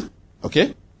theory,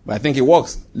 okay? But I think it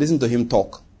works. Listen to him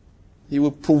talk. He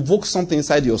will provoke something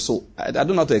inside your soul. I don't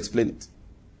know how to explain it.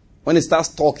 When he starts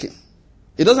talking,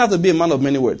 it doesn't have to be a man of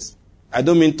many words. I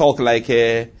don't mean talk like,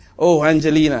 oh,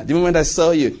 Angelina, the moment I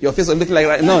saw you, your face will look like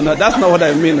that. No, that's not what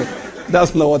I mean.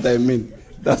 That's not what I mean.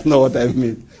 That's not what I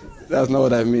mean. That's not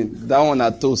what I mean. That one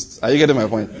are toast. Are you getting my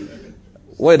point?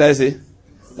 What did I say?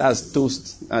 That's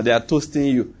toast. And they are toasting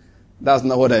you. That's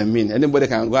not what I mean. Anybody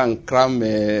can go and cram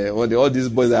all these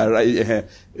boys are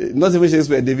not even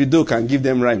Shakespeare. Davido can give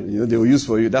them rhyme. They will use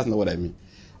for you. That's not what I mean.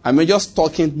 I mean just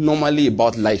talking normally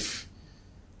about life.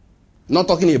 Not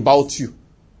talking about you.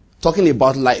 Talking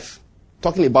about life.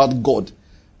 Talking about God.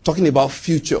 Talking about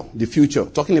the future.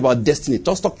 Talking about destiny.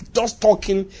 Just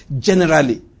talking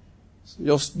generally.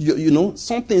 Just,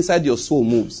 something inside your soul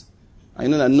moves. And you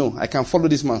know that, no, I can follow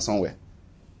this man somewhere.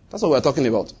 That's what we're talking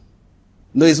about.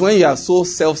 No, it's when you are so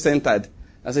self-centered.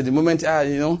 I said, the moment,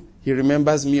 he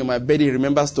remembers me on my bed, he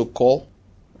remembers to call.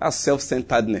 That's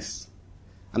self-centeredness.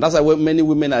 And that's why many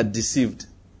women are deceived.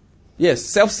 Yes,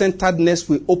 self-centeredness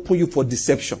will open you for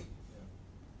deception.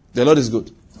 The Lord is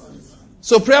good.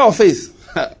 So prayer of faith.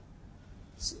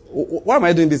 Why am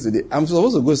I doing this today? I'm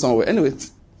supposed to go somewhere. Anyway.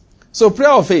 So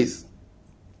prayer of faith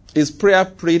is prayer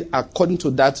prayed according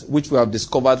to that which we have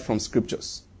discovered from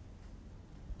scriptures.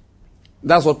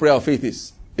 That's what prayer of faith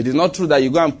is. It is not true that you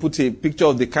go and put a picture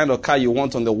of the kind of car you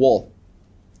want on the wall.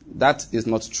 That is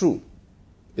not true.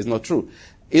 It's not true.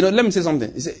 Let me say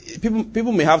something.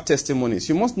 People may have testimonies.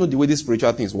 You must know the way these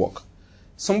spiritual things work.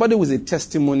 Somebody with a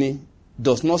testimony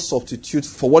does not substitute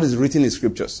for what is written in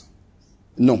scriptures.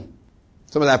 No.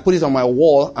 So I put it on my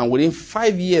wall and within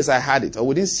 5 years I had it. Or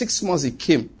within 6 months it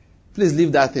came. Please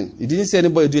leave that thing. You didn't see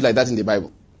anybody do it like that in the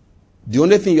Bible. The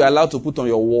only thing you're allowed to put on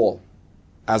your wall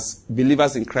as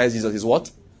believers in Christ Jesus is what?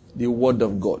 The word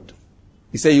of God.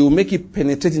 He said you will make it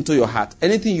penetrate into your heart.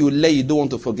 Anything you lay you don't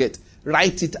want to forget.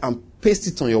 Write it and paste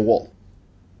it on your wall.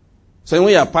 So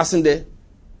when you are passing there,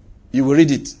 you will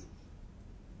read it.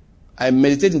 I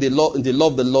meditate in the law of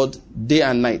the Lord day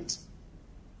and night.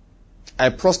 I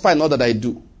prosper in all that I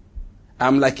do.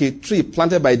 I'm like a tree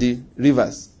planted by the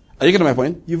rivers. Are you getting my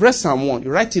point? You've read Psalm 1.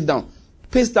 You write it down.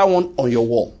 Paste that one on your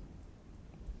wall.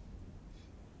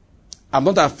 I'm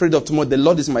not afraid of tomorrow. The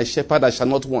Lord is my shepherd, I shall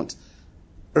not want.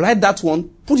 Write that one.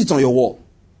 Put it on your wall.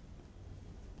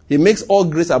 He makes all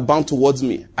grace abound towards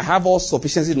me. I have all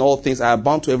sufficiency in all things. I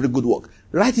abound to every good work.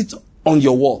 Write it on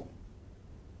your wall.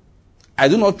 I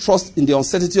do not trust in the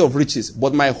uncertainty of riches,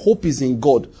 but my hope is in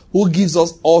God, who gives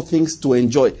us all things to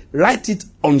enjoy. Write it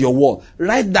on your wall.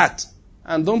 Write that.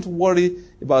 And don't worry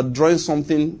about drawing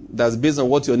something that's based on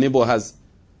what your neighbor has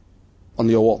on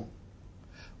your wall.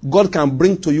 God can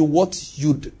bring to you what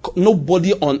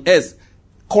nobody on earth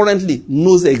currently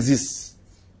knows exists.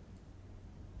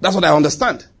 That's what I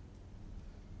understand.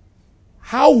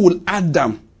 How will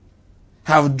Adam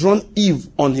have drawn Eve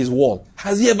on his wall?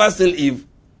 Has he ever seen Eve?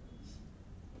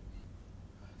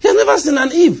 He has never seen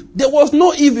an Eve. There was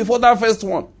no Eve before that first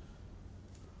one.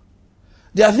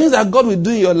 There are things that God will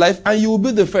do in your life and you will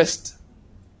be the first.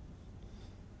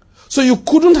 So you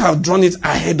couldn't have drawn it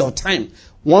ahead of time.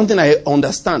 One thing I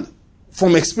understand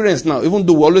from experience now, even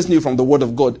though we always knew from the Word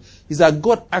of God, is that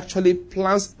God actually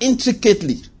plans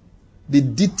intricately the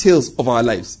details of our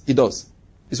lives. He does.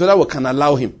 It's whether we can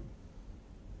allow Him.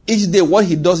 Each day, what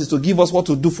He does is to give us what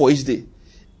to do for each day.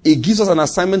 He gives us an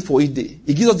assignment for each day.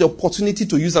 He gives us the opportunity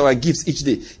to use our gifts each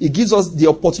day. He gives us the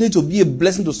opportunity to be a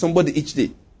blessing to somebody each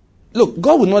day. Look,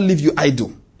 God will not leave you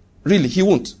idle. Really, He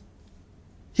won't.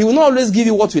 He will not always give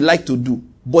you what you like to do,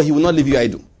 but He will not leave you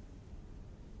idle.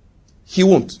 He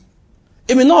won't.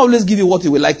 He may not always give you what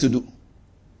you would like to do,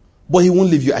 but He won't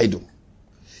leave you idle.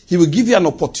 He will give you an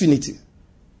opportunity.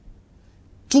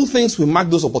 Two things will mark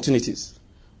those opportunities.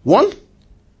 One,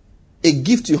 a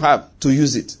gift you have to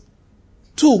use it.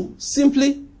 Two,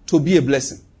 simply to be a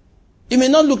blessing. It may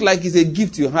not look like it's a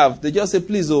gift you have. They just say,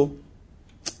 please,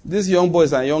 these young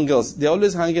boys and young girls, they're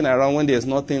always hanging around when there's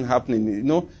nothing happening.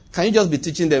 Can you just be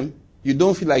teaching them? You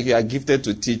don't feel like you are gifted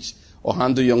to teach or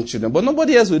handle young children. But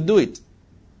nobody else will do it.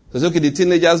 So it's okay, the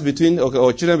teenagers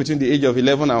or children between the age of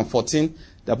 11 and 14,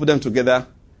 they put them together.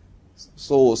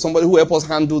 So somebody who helps us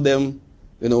handle them,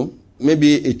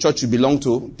 maybe a church you belong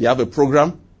to, they have a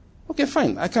program. Okay,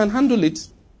 fine, I can handle it.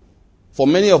 For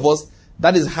many of us,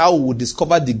 that is how we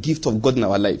discover the gift of God in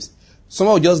our lives.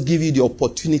 Someone will just give you the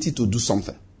opportunity to do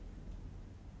something.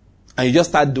 And you just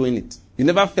start doing it. You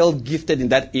never felt gifted in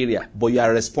that area, but you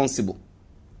are responsible.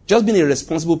 Just being a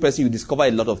responsible person, you discover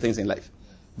a lot of things in life.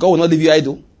 God will not leave you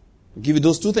idle. He'll give you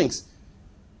those two things.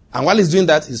 And while He's doing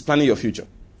that, He's planning your future.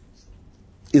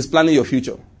 He's planning your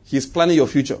future. He's planning your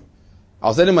future. I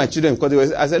was telling my children,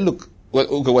 because I said, look,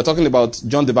 we're talking about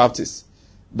John the Baptist.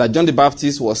 That John the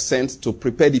Baptist was sent to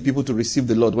prepare the people to receive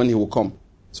the Lord when He will come.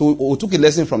 So we took a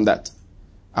lesson from that.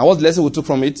 And what lesson we took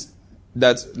from it?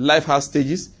 That life has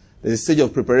stages. There's a stage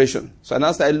of preparation. So I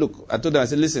now started, I told them, I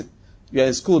said, listen, you are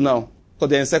in school now, because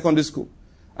they're in secondary school.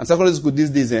 And secondary school these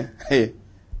days, hey,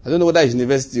 I don't know whether it's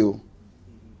university.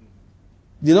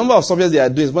 The number of subjects they are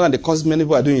doing is more than the courses many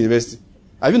people are doing in university.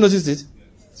 Have you noticed it?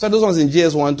 So those ones in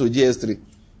GS1 to GS3.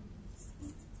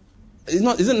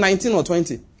 Is it 19 or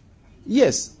 20?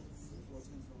 Yes.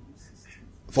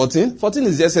 14? 14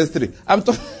 is GS3. I'm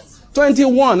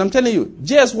 21, I'm telling you.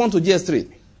 GS1 to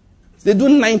GS3. They do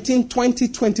 19, 20,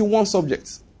 21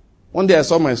 subjects. One day I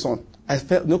saw my son. I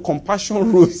felt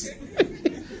compassion rose.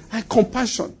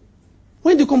 Compassion.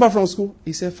 When do you come back from school?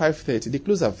 He said 5:30. They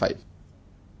close at 5.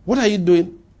 What are you doing?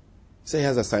 He said he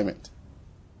has assignment.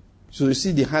 So you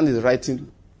see the hand is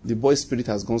writing. The boy's spirit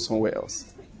has gone somewhere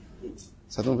else.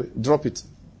 So don't drop it.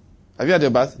 Have you had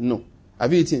your bath? No.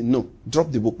 Have you eaten? No.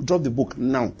 Drop the book. Drop the book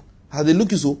now. As they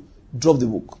look you so, drop the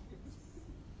book.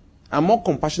 I'm more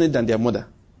compassionate than their mother.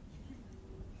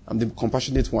 I'm the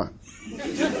compassionate one.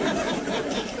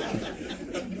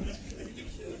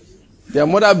 Their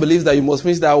mother believes that you must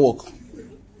finish that work.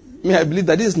 I believe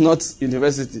that this is not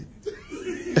university.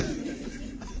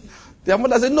 Their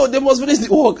mother said, no, they must finish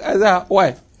the work. I said,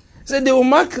 why? He said, they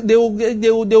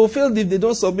will fail if they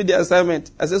don't submit the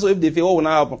assignment. I said, so if they fail, what will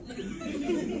now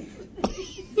happen?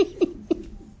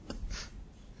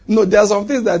 No, there are some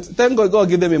things that, thank God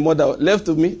gave them a mother. Left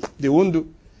to me, they won't do.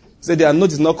 He said, their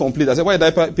note is not complete. I said, why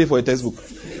did I pay for a textbook?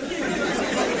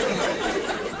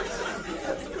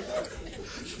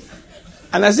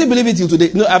 And I still believe it till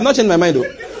today. No, I've not changed my mind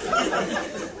though.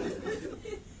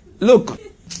 Look,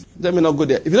 let me not go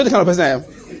there. If you know the kind of person I am,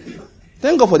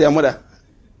 thank God for their mother.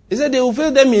 He said they will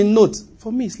fail them in notes.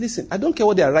 For me, listen, I don't care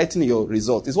what they are writing in your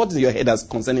result. It's what is in your head that's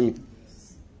concerning me.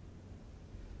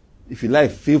 If you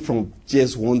like, fail from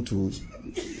GS1 to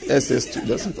SS2,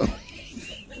 doesn't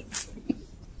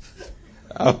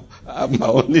I have my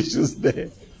own issues there.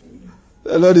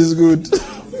 The Lord is good.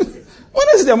 When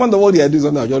I see the amount of work they are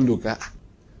doing, I just look.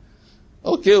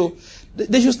 Okay,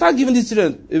 they should start giving these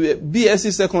children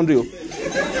BSc secondary.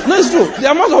 No, it's true.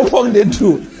 The amount of work they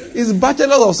do is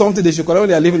bachelors of something they should collect when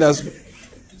they are leaving that school.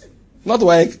 Not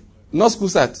work, not school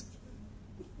start.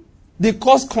 The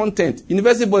course content,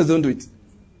 university boys don't do it.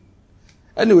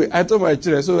 Anyway, I told my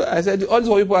children, so I said, all this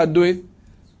what people are doing,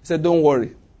 I said, don't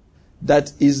worry.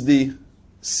 That is the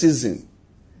season.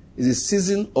 It's a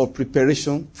season of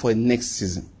preparation for a next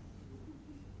season.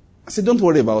 I said, don't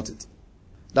worry about it.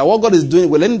 That what God is doing,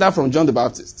 we're learning that from John the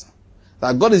Baptist.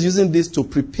 That God is using this to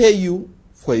prepare you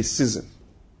for a season.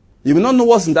 You may not know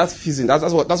what's in that season.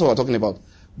 That's what we're talking about.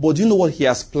 But do you know what He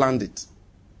has planned it?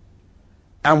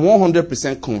 I'm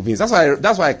 100% convinced.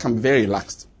 That's why I can be very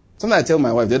relaxed. Sometimes I tell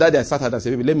my wife, the other day I sat her and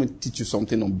said, baby, let me teach you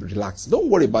something on relax. Don't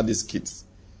worry about these kids.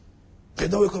 They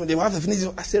don't wake up, they have to finish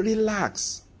it. I said,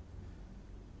 relax.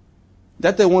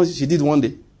 That one she did one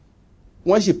day.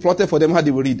 When she plotted for them how they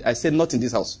will read, I said, not in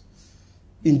this house.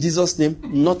 In Jesus' name,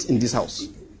 not in this house.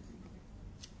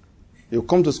 They will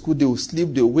come to school, they will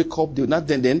sleep, they will wake up, they will not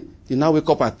then they now wake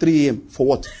up at 3 a.m. For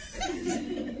what?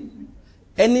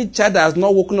 Any child that has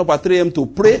not woken up at 3 a.m. to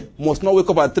pray must not wake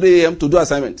up at 3 a.m. to do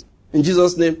assignment. In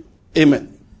Jesus' name,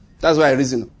 amen. That's why I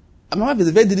reason. And my wife is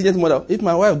a very diligent mother. If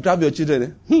my wife grab your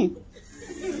children,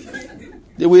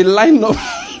 they will line up.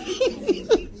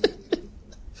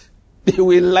 They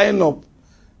will line up.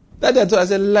 That day I told her, I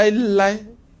said, lie.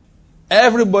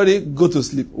 Everybody go to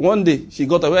sleep. One day, she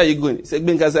got up. Where are you going? He said,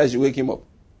 Benka said I should wake him up.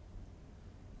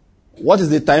 What is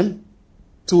the time?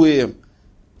 2 a.m.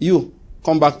 You,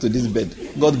 come back to this bed.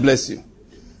 God bless you.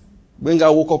 Benga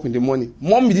woke up in the morning.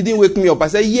 Mommy didn't wake me up. I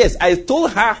said, yes. I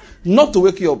told her not to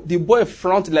wake you up. The boy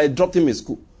frowned till I dropped him in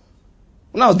school.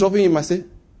 When I was dropping him, I said,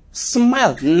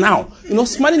 smile now.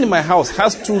 Smiling in my house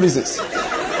has 2 reasons.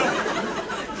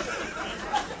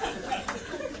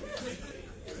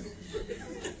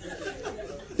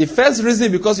 The first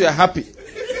reason, because you are happy.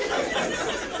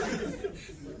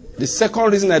 The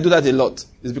second reason I do that a lot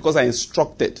is because I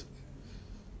instructed.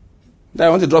 That I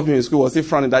want to drop him in school was still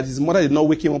frowning that his mother did not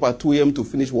wake him up at 2 a.m. to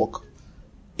finish work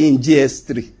in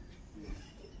GS3.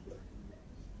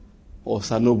 Or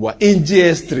Sanobua in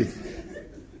GS3.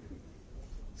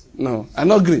 No, I'm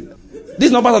not agree. This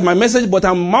is not part of my message, but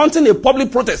I'm mounting a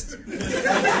public protest.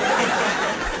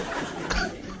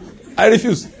 I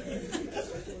refuse.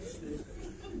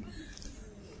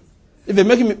 If they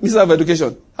make me Minister of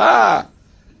Education,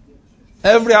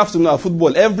 every afternoon at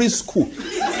football, every school.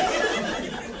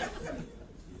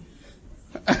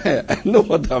 I know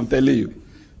what I'm telling you.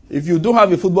 If you don't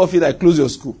have a football field, I close your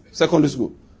school, secondary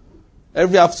school.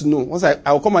 Every afternoon, once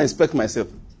I will come and inspect myself.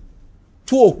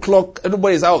 2 o'clock,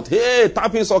 everybody is out. Hey,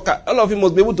 tapping soccer. All of you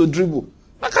must be able to dribble.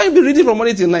 How can you be reading from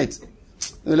morning till night?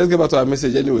 Let's get back to our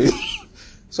message anyway.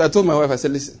 So I told my wife, I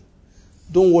said, listen,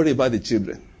 don't worry about the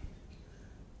children.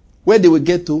 Where they will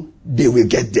get to, they will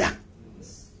get there.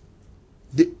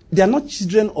 They are not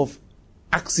children of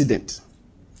accident.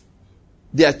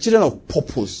 They are children of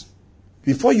purpose.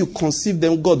 Before you conceive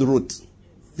them, God wrote,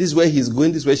 this is where he's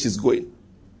going, this is where she's going.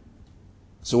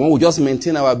 So when we just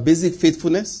maintain our basic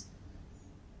faithfulness,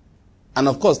 and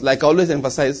of course, like I always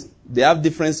emphasize, they have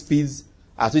different speeds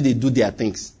as they do their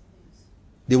things.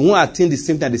 They won't attain the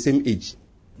same thing at the same age.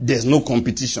 There's no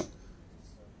competition.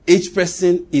 Each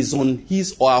person is on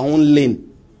his or her own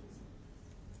lane.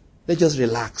 Let's just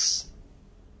relax.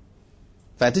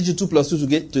 If I teach you 2 plus 2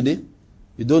 today,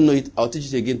 you don't know it, I'll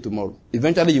teach it again tomorrow.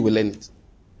 Eventually you will learn it.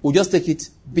 We'll just take it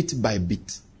bit by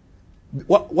bit.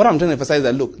 What I'm trying to emphasize is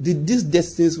that, look, these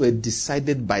destinies were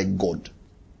decided by God,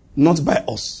 not by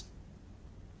us.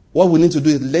 What we need to do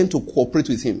is learn to cooperate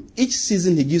with him. Each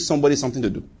season he gives somebody something to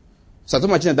do. So I told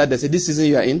my children that they said, this season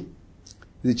you are in,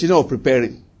 the children of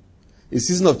preparing. The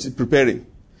season of preparing.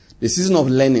 The season of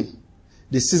learning.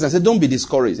 The season, I said, don't be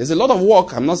discouraged. There's a lot of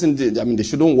work. I'm not saying, they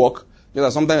shouldn't work.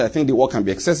 Because sometimes I think the work can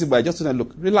be excessive, but I just said,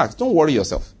 look, relax. Don't worry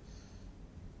yourself.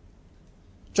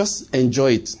 Just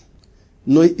enjoy it.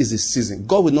 Know it is a season.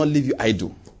 God will not leave you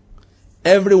idle.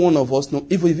 Every one of us know,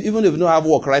 even if you don't have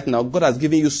work right now, God has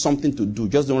given you something to do.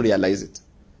 Just don't realize it.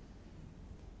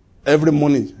 Every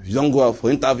morning, you don't go out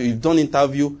for interview. You've done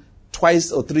interview 2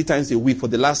 or 3 times a week for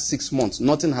the last 6 months.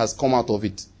 Nothing has come out of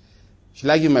it. Should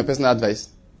I give my personal advice?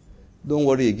 Don't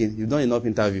worry again. You've done enough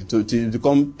interview to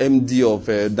become MD of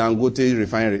Dangote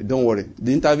Refinery. Don't worry.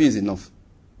 The interview is enough.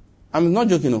 I'm not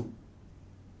joking, no.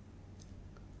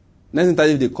 Next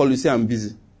interview, they call you, say I'm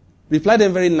busy. Reply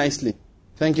them very nicely.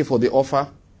 Thank you for the offer,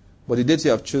 but the date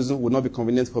you have chosen will not be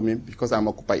convenient for me because I'm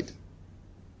occupied.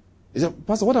 You say,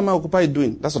 Pastor, what am I occupied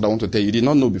doing? That's what I want to tell you. You did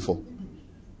not know before.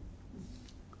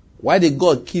 Why did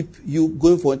God keep you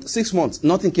going for 6 months?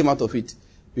 Nothing came out of it.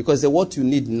 Because what you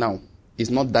need now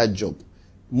is not that job.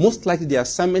 Most likely the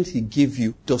assignment he gave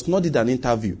you does not need an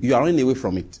interview. You are running away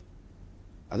from it.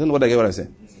 I don't know what I say.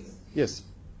 Yes.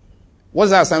 What's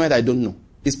that assignment? I don't know.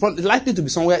 It's likely to be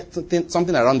somewhere,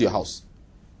 something around your house.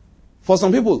 For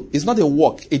some people, it's not a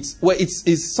work. It's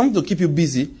something to keep you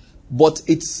busy, but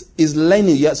it's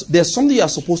learning. There's something you are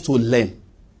supposed to learn.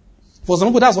 For some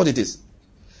people, that's what it is.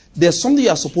 There's something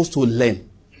you are supposed to learn.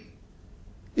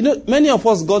 Many of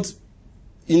us got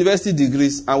university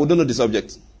degrees and we don't know the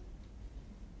subject.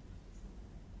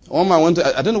 One man went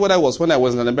to, I don't know what I was when I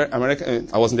was in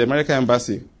I was in the American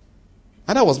embassy.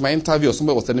 And that was my interview, or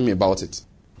somebody was telling me about it.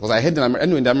 Because I heard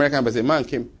in the American embassy, a man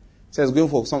came, says going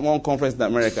for one conference in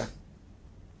America.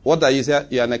 What are you? Say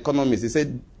you're an economist. He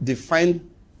said, define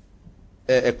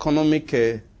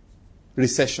economic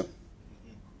recession.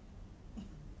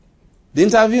 The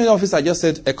interviewing officer just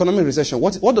said, economic recession.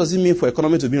 What does it mean for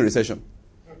economy to be in recession?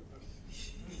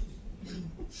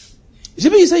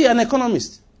 You say you're an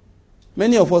economist.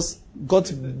 Many of us got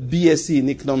BSc in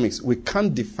economics. We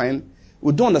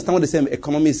don't understand what they say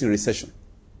economy is in recession.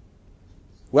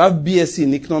 We have BSc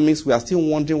in economics. We are still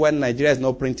wondering why Nigeria is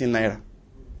not printing naira.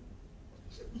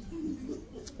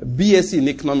 BSc in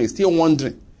economics, still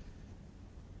wondering.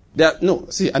 I know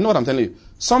what I'm telling you.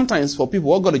 Sometimes for people,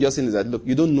 what God is just saying is that, look,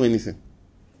 you don't know anything.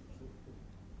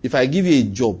 If I give you a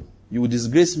job, you will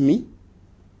disgrace me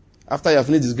after you have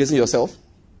finished disgracing yourself,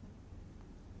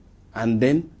 and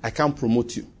then I can't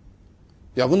promote you.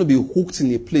 You are going to be hooked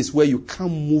in a place where you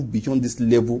can't move beyond this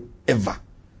level ever.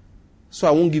 So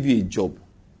I won't give you a job.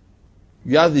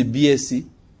 You have a BSc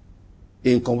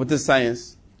in computer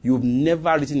science. You've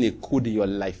never written a code in your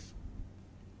life.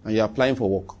 And you're applying for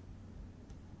work.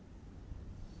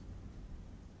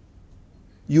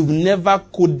 You've never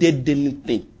coded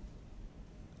anything.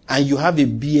 And you have a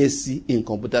BSc in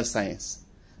computer science.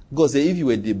 God said, if you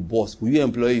were the boss, will you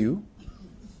employ you?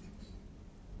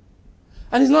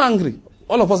 And he's not angry.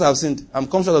 All of us have sinned. I'm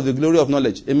conscious of the glory of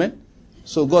knowledge. Amen?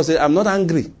 So God said, I'm not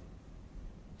angry.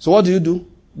 So what do?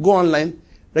 Go online,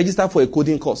 register for a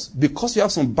coding course. Because you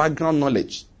have some background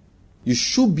knowledge, you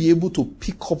should be able to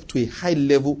pick up to a high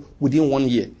level within 1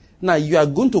 year. Now, you are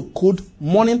going to code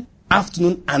morning,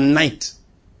 afternoon, and night.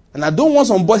 And I don't want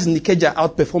some boys in the Ikeja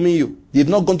outperforming you. They've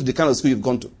not gone to the kind of school you've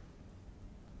gone to.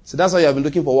 So that's why you have been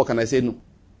looking for work, and I say no.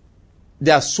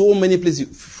 There are so many places,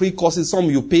 free courses, some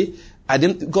you pay.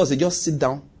 God said, just sit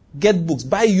down, get books,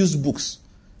 buy used books,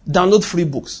 download free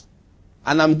books.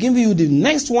 And I'm giving you the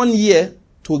next 1 year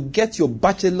to get your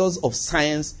bachelor's of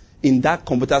science in that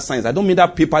computer science. I don't mean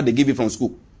that paper they give you from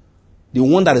school. The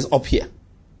one that is up here.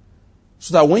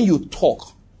 So that when you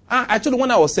talk, I told you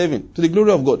when I was serving, to the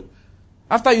glory of God.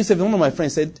 After you serving, one of my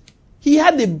friends said, he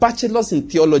had a bachelor's in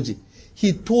theology.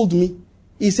 He told me,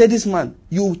 he said, this man,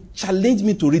 you challenged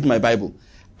me to read my Bible.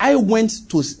 I went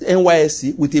to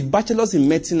NYSC with a bachelor's in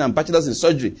medicine and bachelor's in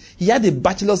surgery. He had a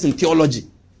bachelor's in theology.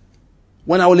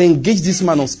 When I will engage this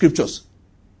man on scriptures.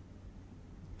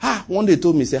 One day he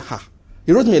told me, he said,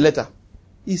 he wrote me a letter.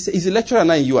 He said, he's a lecturer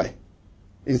now in UI,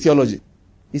 in theology.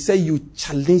 He said, you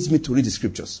challenged me to read the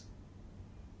scriptures.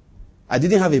 I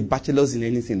didn't have a bachelor's in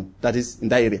anything that is in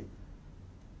that area.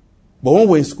 But when we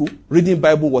were in school, reading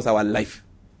Bible was our life.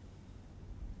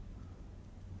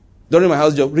 During my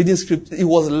house job, reading script, it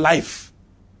was life.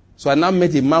 So I now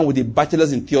met a man with a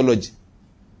bachelor's in theology.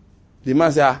 The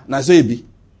man said, Nazoebi.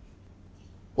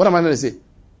 What am I going to say?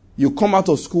 You come out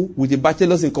of school with a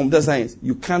bachelor's in computer science.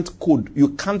 You can't code. You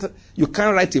can't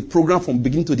write a program from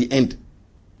beginning to the end.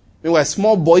 Meanwhile,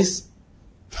 small boys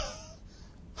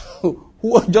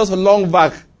who are just long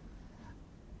back,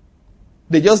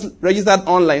 they just registered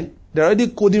online. They're already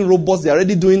coding robots. They're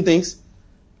already doing things.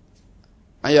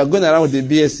 And you're going around with the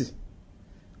BSc.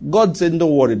 God said,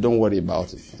 don't worry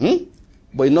about it.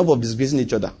 But enough of disgracing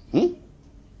each other.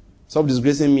 Stop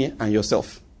disgracing me and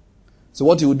yourself. So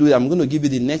what you will do, I'm going to give you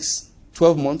the next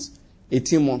 12 months,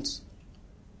 18 months.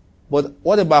 But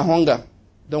what about hunger?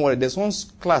 Don't worry. There's one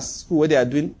class where they are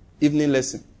doing evening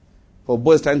lesson for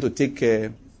boys trying to take,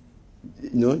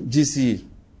 GCE.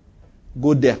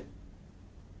 Go there.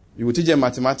 You will teach them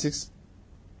mathematics,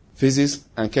 physics,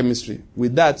 and chemistry.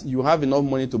 With that, you have enough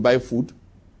money to buy food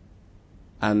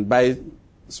and buy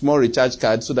small recharge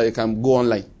cards so that you can go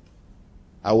online.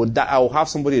 I will have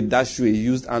somebody dash you a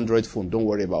used Android phone. Don't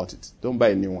worry about it. Don't buy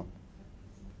a new one.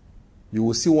 You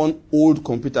will see one old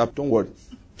computer. Don't worry.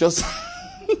 Just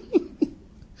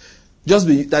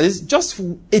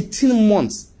for 18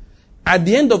 months. At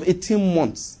the end of 18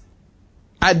 months.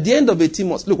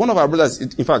 Look, one of our brothers,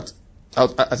 in fact,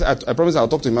 I promise I'll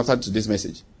talk to him after today's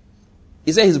message.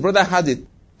 He said his brother had a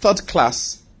third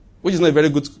class, which is not a very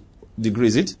good degree,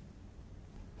 is it?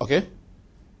 Okay?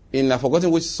 I've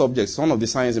forgotten which subjects, one of the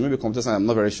sciences, maybe computer science, I'm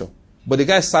not very sure. But the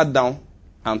guy sat down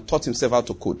and taught himself how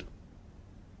to code.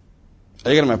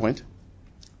 Are you getting my point?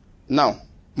 Now,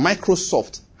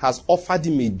 Microsoft has offered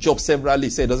him a job severally.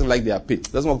 He said he doesn't like their pay. He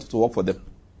doesn't want to work for them.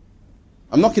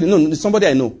 I'm not kidding. No, it's somebody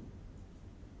I know.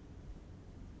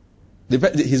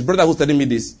 His brother who's telling me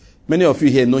this, many of you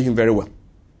here know him very well.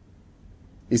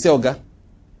 He said, Oga,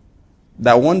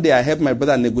 that one day I helped my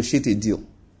brother negotiate a deal.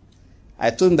 I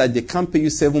told him that they can't pay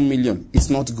you 7 million. It's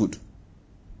not good.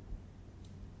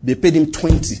 They paid him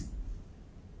 20.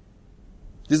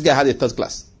 This guy had a third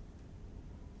class.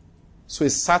 So he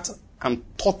sat and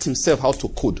taught himself how to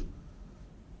code.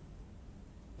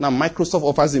 Now Microsoft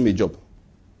offers him a job.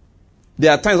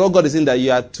 There are times all God is saying that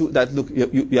you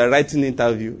are writing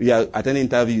interview, you are attending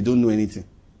interview, you don't know anything.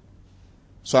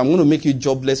 So I'm going to make you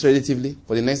jobless relatively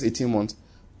for the next 18 months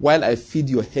while I feed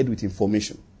your head with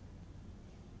information.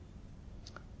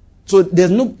 So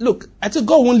there's no, look, I tell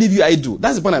God won't leave you idle.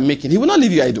 That's the point I'm making. He will not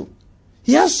leave you idle.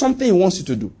 He has something he wants you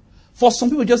to do. For some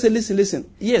people, just say, listen.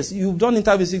 Yes, you've done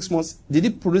interview 6 months. Did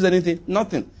it produce anything?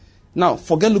 Nothing. Now,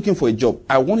 forget looking for a job.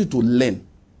 I want you to learn.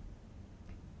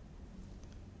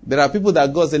 There are people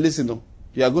that God said, listen,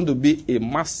 you are going to be a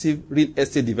massive real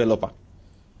estate developer.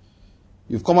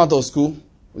 You've come out of school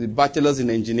with a bachelor's in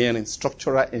engineering,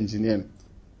 structural engineering,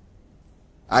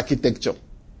 architecture.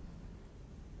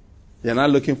 You're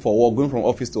not looking for work, going from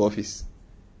office to office.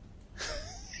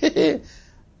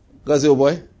 God said, oh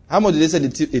boy, how much did they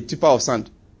say a tipper of sand?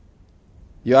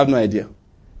 You have no idea.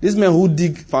 These men who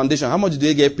dig foundation, how much do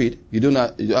they get paid? You don't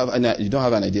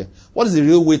have an idea. What is the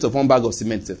real weight of one bag of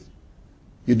cement?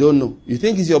 You don't know. You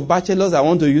think it's your bachelor's I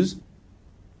want to use?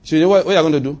 So you know what you're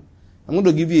going to do? I'm going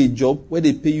to give you a job where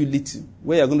they pay you little,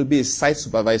 where you're going to be a site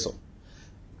supervisor.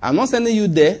 I'm not sending you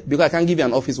there because I can't give you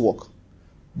an office work.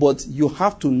 But you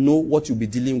have to know what you'll be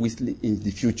dealing with in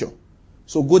the future.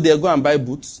 So go there, go and buy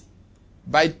boots,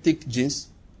 buy thick jeans,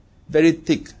 very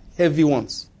thick, heavy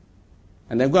ones.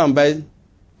 And then go and buy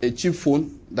a cheap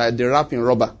phone that they wrap in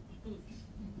rubber.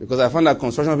 Because I found that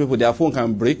construction people, their phone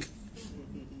can break.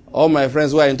 All my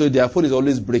friends who are into their phone is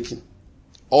always breaking.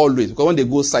 Always. Because when they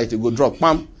go site, they go drop.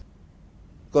 Pam.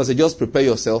 Because they just prepare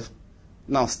yourself.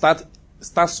 Now start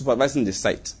supervising the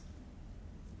site.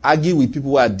 Argue with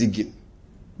people who are digging.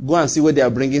 Go and see where they are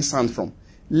bringing sand from.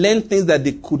 Learn things that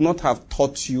they could not have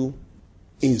taught you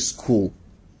in school.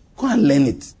 Go and learn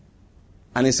it.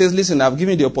 And he says, listen, I've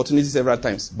given you the opportunity several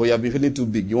times, but you have been feeling too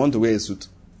big. You want to wear a suit.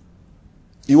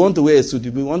 You want to wear a suit.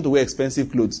 You want to wear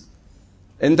expensive clothes.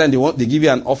 Anytime they give you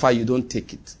an offer, you don't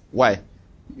take it. Why?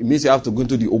 It means you have to go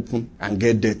into the open and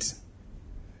get dirty.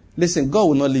 Listen, God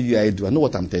will not leave you idle. I know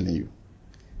what I'm telling you.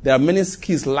 There are many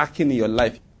skills lacking in your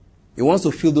life. He wants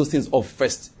to fill those things up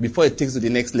first before it takes to the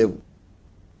next level.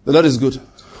 The Lord is good.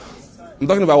 I'm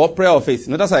talking about what prayer of faith.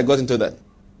 You know, that's how I got into that.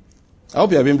 I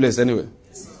hope you have been blessed anyway.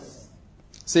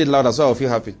 Say it louder so I'll feel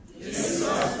happy. Yes,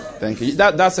 sir. Thank you.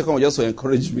 That second one just to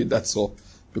encourage me, that's all.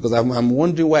 Because I'm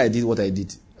wondering why I did what I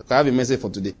did. I have a message for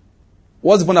today.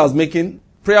 What's the point I was making?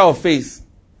 Prayer of faith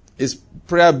is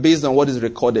prayer based on what is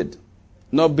recorded,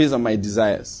 not based on my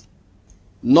desires.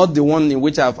 Not the one in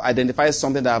which I've identified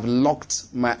something that I've locked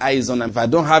my eyes on, and if I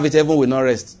don't have it, heaven will not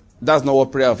rest. That's not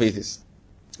what prayer of faith is.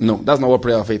 No, that's not what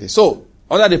prayer of faith is. So,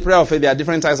 under the prayer of faith, there are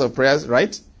different types of prayers,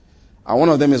 right? And one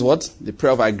of them is what? The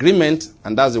prayer of agreement,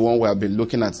 and that's the one we have been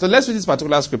looking at. So let's read this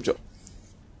particular scripture.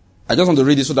 I just want to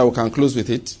read it so that we can close with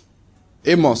it.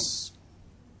 Amos,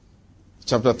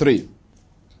 chapter 3.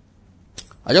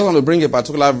 I just want to bring a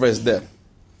particular verse there.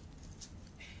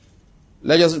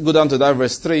 Let's just go down to that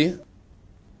verse 3.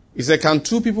 He said, can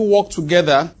two people walk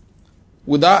together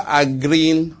without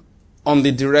agreeing on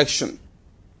the direction?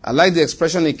 I like the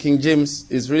expression in King James.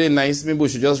 It's really nice. Maybe we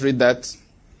should just read that.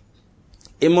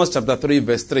 Amos chapter 3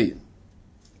 verse 3.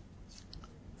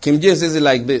 King James says it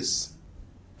like this.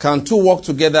 Can two walk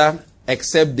together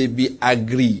except they be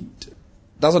agreed?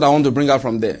 That's what I want to bring out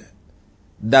from there.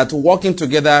 That walking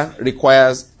together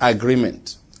requires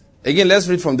agreement. Again, let's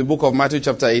read from the book of Matthew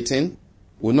chapter 18.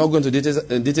 We're not going to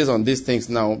details on these things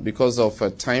now because of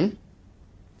time.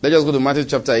 Let's just go to Matthew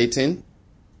chapter 18.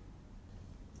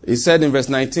 He said in verse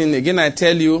 19, again I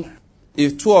tell you,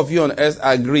 if two of you on earth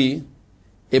agree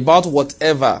about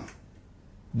whatever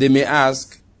they may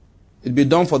ask, it be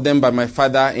done for them by my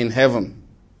Father in heaven.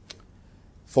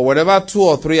 For wherever two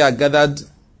or three are gathered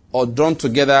or drawn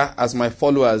together as my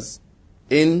followers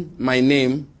in my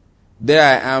name, there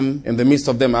I am in the midst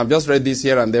of them. I've just read this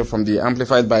here and there from the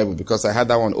Amplified Bible because I had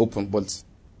that one open, but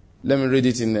let me read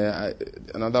it in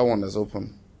another one that's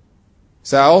open.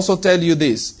 So I also tell you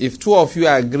this, if two of you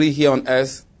agree here on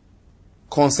earth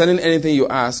concerning anything you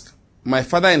ask, my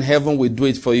Father in heaven will do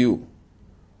it for you.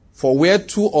 For where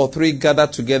two or three gather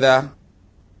together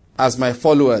as my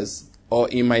followers or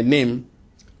in my name,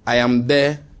 I am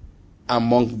there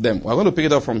among them. We're going to pick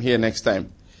it up from here next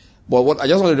time. But what I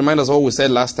just want to remind us of what we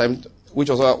said last time, which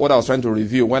was what I was trying to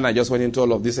review when I just went into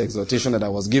all of this exhortation that I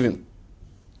was giving.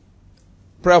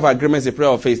 Prayer of agreement is a prayer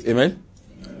of faith. Amen?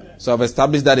 Amen. So I've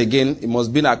established that again. It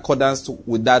must be in accordance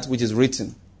with that which is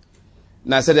written.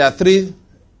 Now I said there are three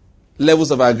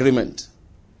levels of agreement.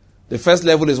 The first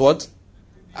level is what?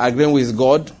 Agreeing with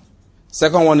God.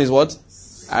 Second one is what?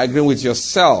 Agreeing with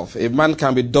yourself. A man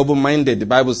can be double-minded, the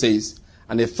Bible says.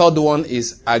 And the third one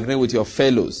is agreeing with your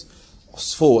fellows.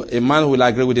 So a man will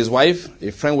agree with his wife,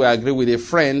 a friend will agree with a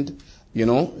friend. You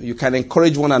know, you can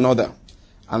encourage one another.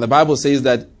 And the Bible says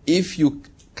that if you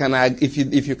can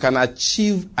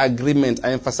achieve agreement,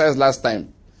 I emphasized last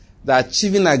time that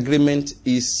achieving agreement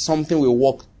is something we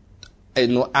work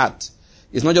at.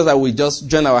 It's not just that we just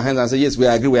join our hands and say, yes, we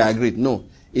agree, we are agreed. No.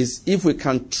 It's if we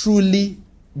can truly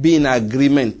be in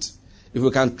agreement. If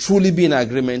we can truly be in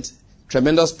agreement,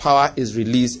 tremendous power is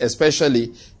released,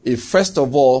 especially if first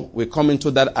of all we come into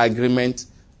that agreement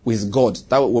with God.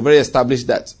 That we've already established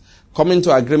that. Coming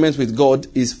to agreement with God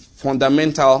is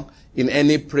fundamental in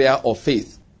any prayer of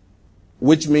faith,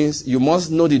 which means you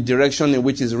must know the direction in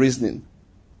which he's reasoning.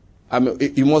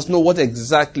 You must know what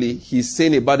exactly he's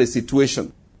saying about the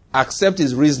situation. Accept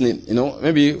his reasoning.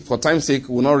 Maybe for time's sake,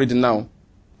 we'll not read it now.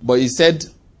 But he said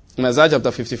in Isaiah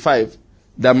chapter 55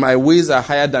 that my ways are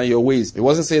higher than your ways. He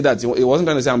wasn't saying that. He wasn't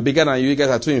trying to say I'm bigger than you guys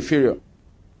are too inferior.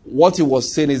 What he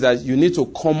was saying is that you need to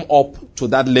come up to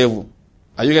that level.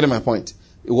 Are you getting my point?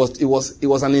 It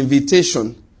was an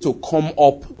invitation to come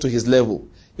up to his level.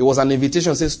 It was an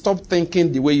invitation to say, stop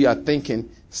thinking the way you are thinking.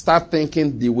 Start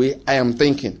thinking the way I am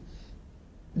thinking.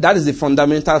 That is the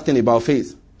fundamental thing about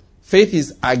faith. Faith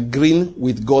is agreeing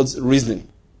with God's reasoning.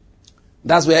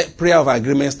 That's where prayer of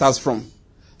agreement starts from.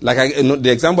 Like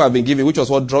the example I've been giving, which was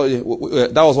what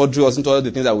drew us into all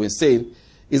the things that we're saying,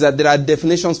 is that there are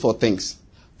definitions for things.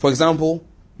 For example,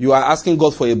 you are asking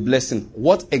God for a blessing.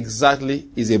 What exactly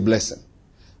is a blessing?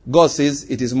 God says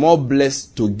it is more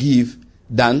blessed to give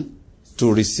than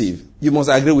to receive. You must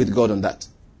agree with God on that.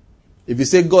 If you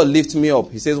say, God, lift me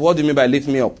up, he says, what do you mean by lift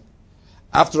me up?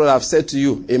 After all, I've said to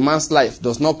you, a man's life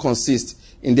does not consist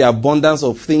in the abundance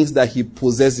of things that he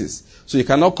possesses. So you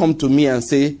cannot come to me and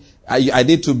say, I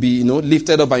need to be,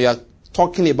 lifted up, and you are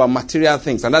talking about material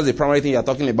things. And that's the primary thing you are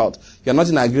talking about. You are not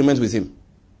in agreement with him.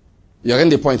 You're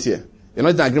getting the point here. You're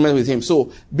not in agreement with him.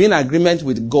 So being in agreement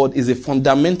with God is a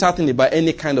fundamental thing about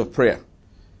any kind of prayer.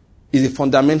 It's a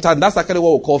fundamental. That's actually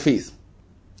what we call faith.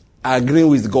 Agreeing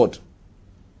with God.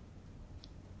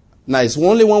 Now, it's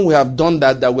only when we have done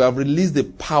that we have released the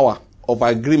power of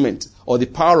agreement or the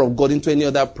power of God into any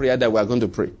other prayer that we are going to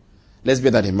pray. Let's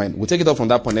bear that in mind. We'll take it up from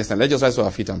that point next time. Let's just rise to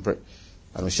our feet and pray.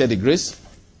 And we'll share the grace.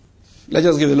 Let's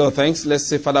just give the Lord thanks. Let's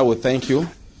say, Father, we thank you.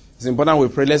 It's important we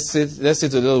pray. Let's say to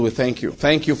the Lord, we thank you.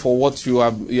 Thank you for what you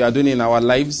are doing in our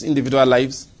lives, individual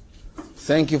lives.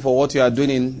 Thank you for what you are doing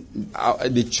in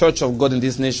the church of God in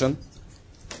this nation.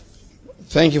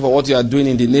 Thank you for what you are doing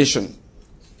in the nation.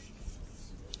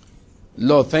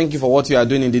 Lord, thank you for what you are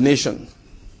doing in the nation.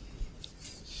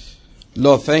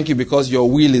 Lord, thank you because your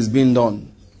will is being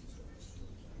done.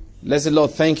 Let's say,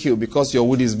 Lord, thank you because your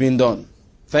will is being done.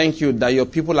 Thank you that your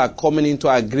people are coming into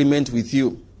agreement with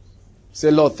you. Say,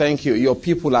 Lord, thank you. Your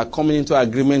people are coming into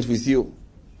agreement with you.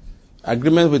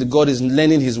 Agreement with God is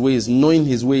learning his ways, knowing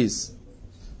his ways.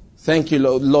 Thank you,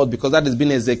 Lord, because that is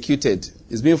being executed.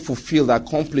 It's being fulfilled,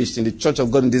 accomplished in the church of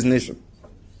God in this nation.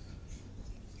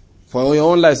 For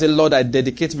your own life, say, Lord, I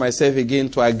dedicate myself again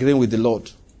to agreeing with the Lord.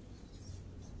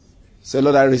 Say,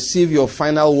 Lord, I receive your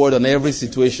final word on every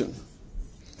situation.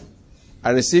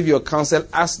 I receive your counsel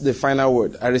as the final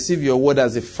word. I receive your word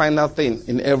as the final thing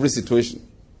in every situation.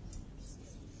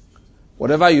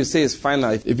 Whatever you say is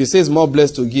final. If you say it's more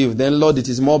blessed to give, then Lord, it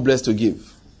is more blessed to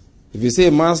give. If you say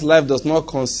a man's life does not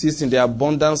consist in the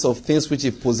abundance of things which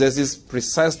he possesses,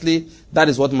 precisely that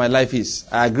is what my life is.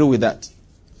 I agree with that.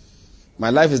 My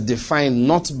life is defined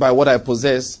not by what I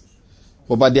possess,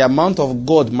 but by the amount of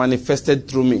God manifested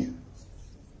through me.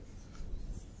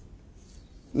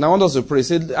 Now I want us to pray.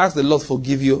 Say, ask the Lord to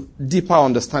give you deeper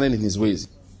understanding in his ways.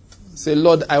 Say,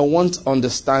 Lord, I want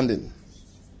understanding.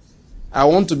 I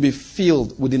want to be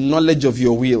filled with the knowledge of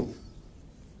your will.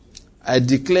 I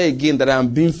declare again that I am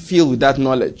being filled with that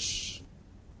knowledge,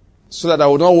 so that I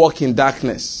will not walk in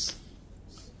darkness.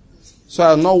 So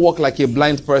I will not walk like a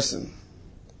blind person.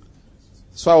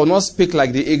 So I will not speak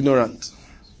like the ignorant.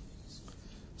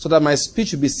 So that my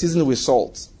speech will be seasoned with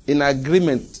salt, in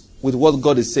agreement with what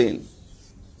God is saying.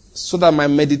 So that my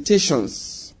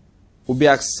meditations will be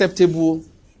acceptable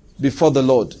before the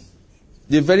Lord.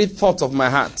 The very thoughts of my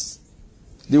heart,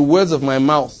 the words of my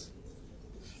mouth.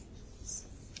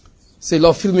 Say,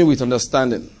 Lord, fill me with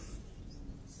understanding.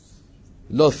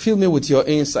 Lord, fill me with your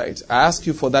insight. I ask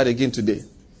you for that again today.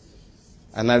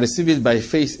 And I receive it by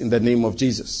faith in the name of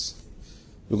Jesus.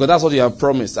 Because that's what you have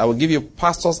promised. I will give you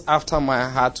pastors after my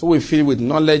heart who will fill you with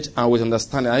knowledge and with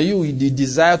understanding. And you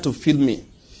desire to fill me.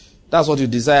 That's what you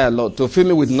desire, Lord. To fill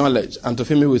me with knowledge and to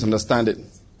fill me with understanding.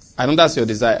 I know that's your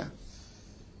desire.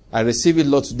 I receive it,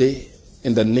 Lord, today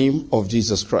in the name of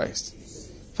Jesus Christ.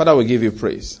 Father, we give you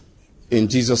praise. In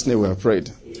Jesus' name we have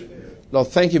prayed. Amen. Lord,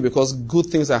 thank you because good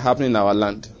things are happening in our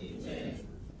land. Amen.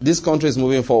 This country is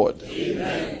moving forward.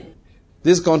 Amen.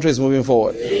 This country is moving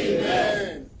forward.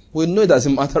 Amen. We know it as a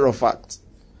matter of fact.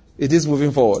 It is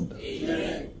moving forward.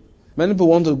 Amen. Many people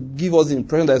want to give us the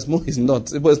impression that smoke is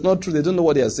not. But it's not true. They don't know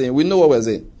what they are saying. We know what we're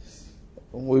saying.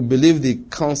 We believe the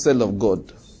counsel of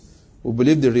God. We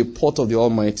believe the report of the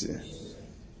Almighty.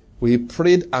 We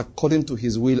prayed according to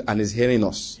His will and He's hearing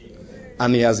us.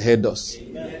 And He has heard us.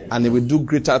 And He will do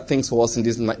greater things for us in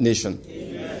this nation.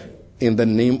 In the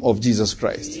name of Jesus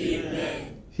Christ.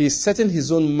 He is setting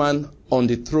His own man on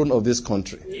the throne of this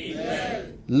country.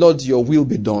 Lord, your will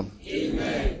be done.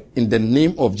 In the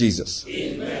name of Jesus.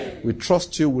 We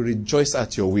trust you. We rejoice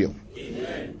at your will.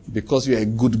 Because you are a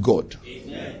good God.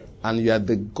 And you are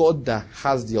the God that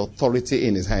has the authority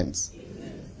in His hands.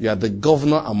 You are the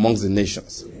governor amongst the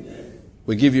nations.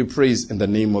 We give you praise in the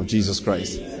name of Jesus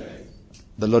Christ.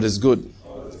 The Lord is good.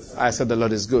 I said the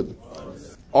Lord is good.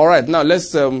 All right, now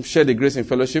let's share the grace in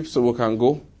fellowship so we can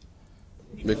go.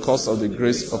 Because of the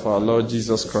grace of our Lord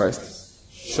Jesus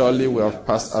Christ, surely we have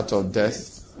passed out of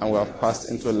death and we have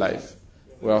passed into life.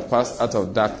 We have passed out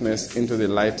of darkness into the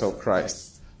light of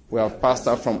Christ. We have passed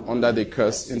out from under the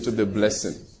curse into the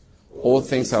blessing. All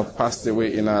things have passed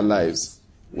away in our lives.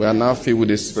 We are now filled with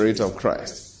the Spirit of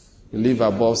Christ. We live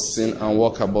above sin and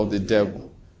walk above the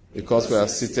devil because we are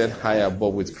seated high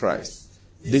above with Christ.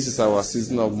 This is our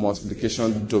season of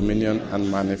multiplication, dominion,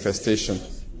 and manifestation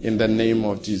in the name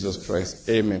of Jesus Christ.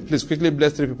 Amen. Please quickly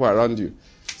bless 3 people around you.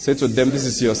 Say to them, this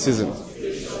is your season.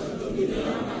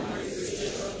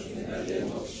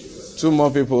 2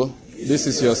 more people. This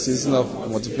is your season of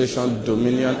multiplication,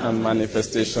 dominion, and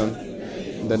manifestation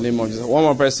in the name of Jesus. 1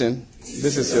 more person.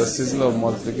 This is your season of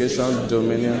multiplication,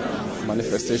 dominion,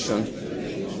 manifestation.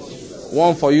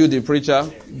 1 for you, the preacher.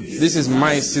 This is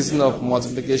my season of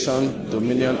multiplication,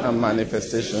 dominion, and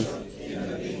manifestation.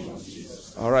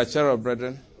 All right, cheer up,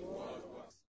 brethren.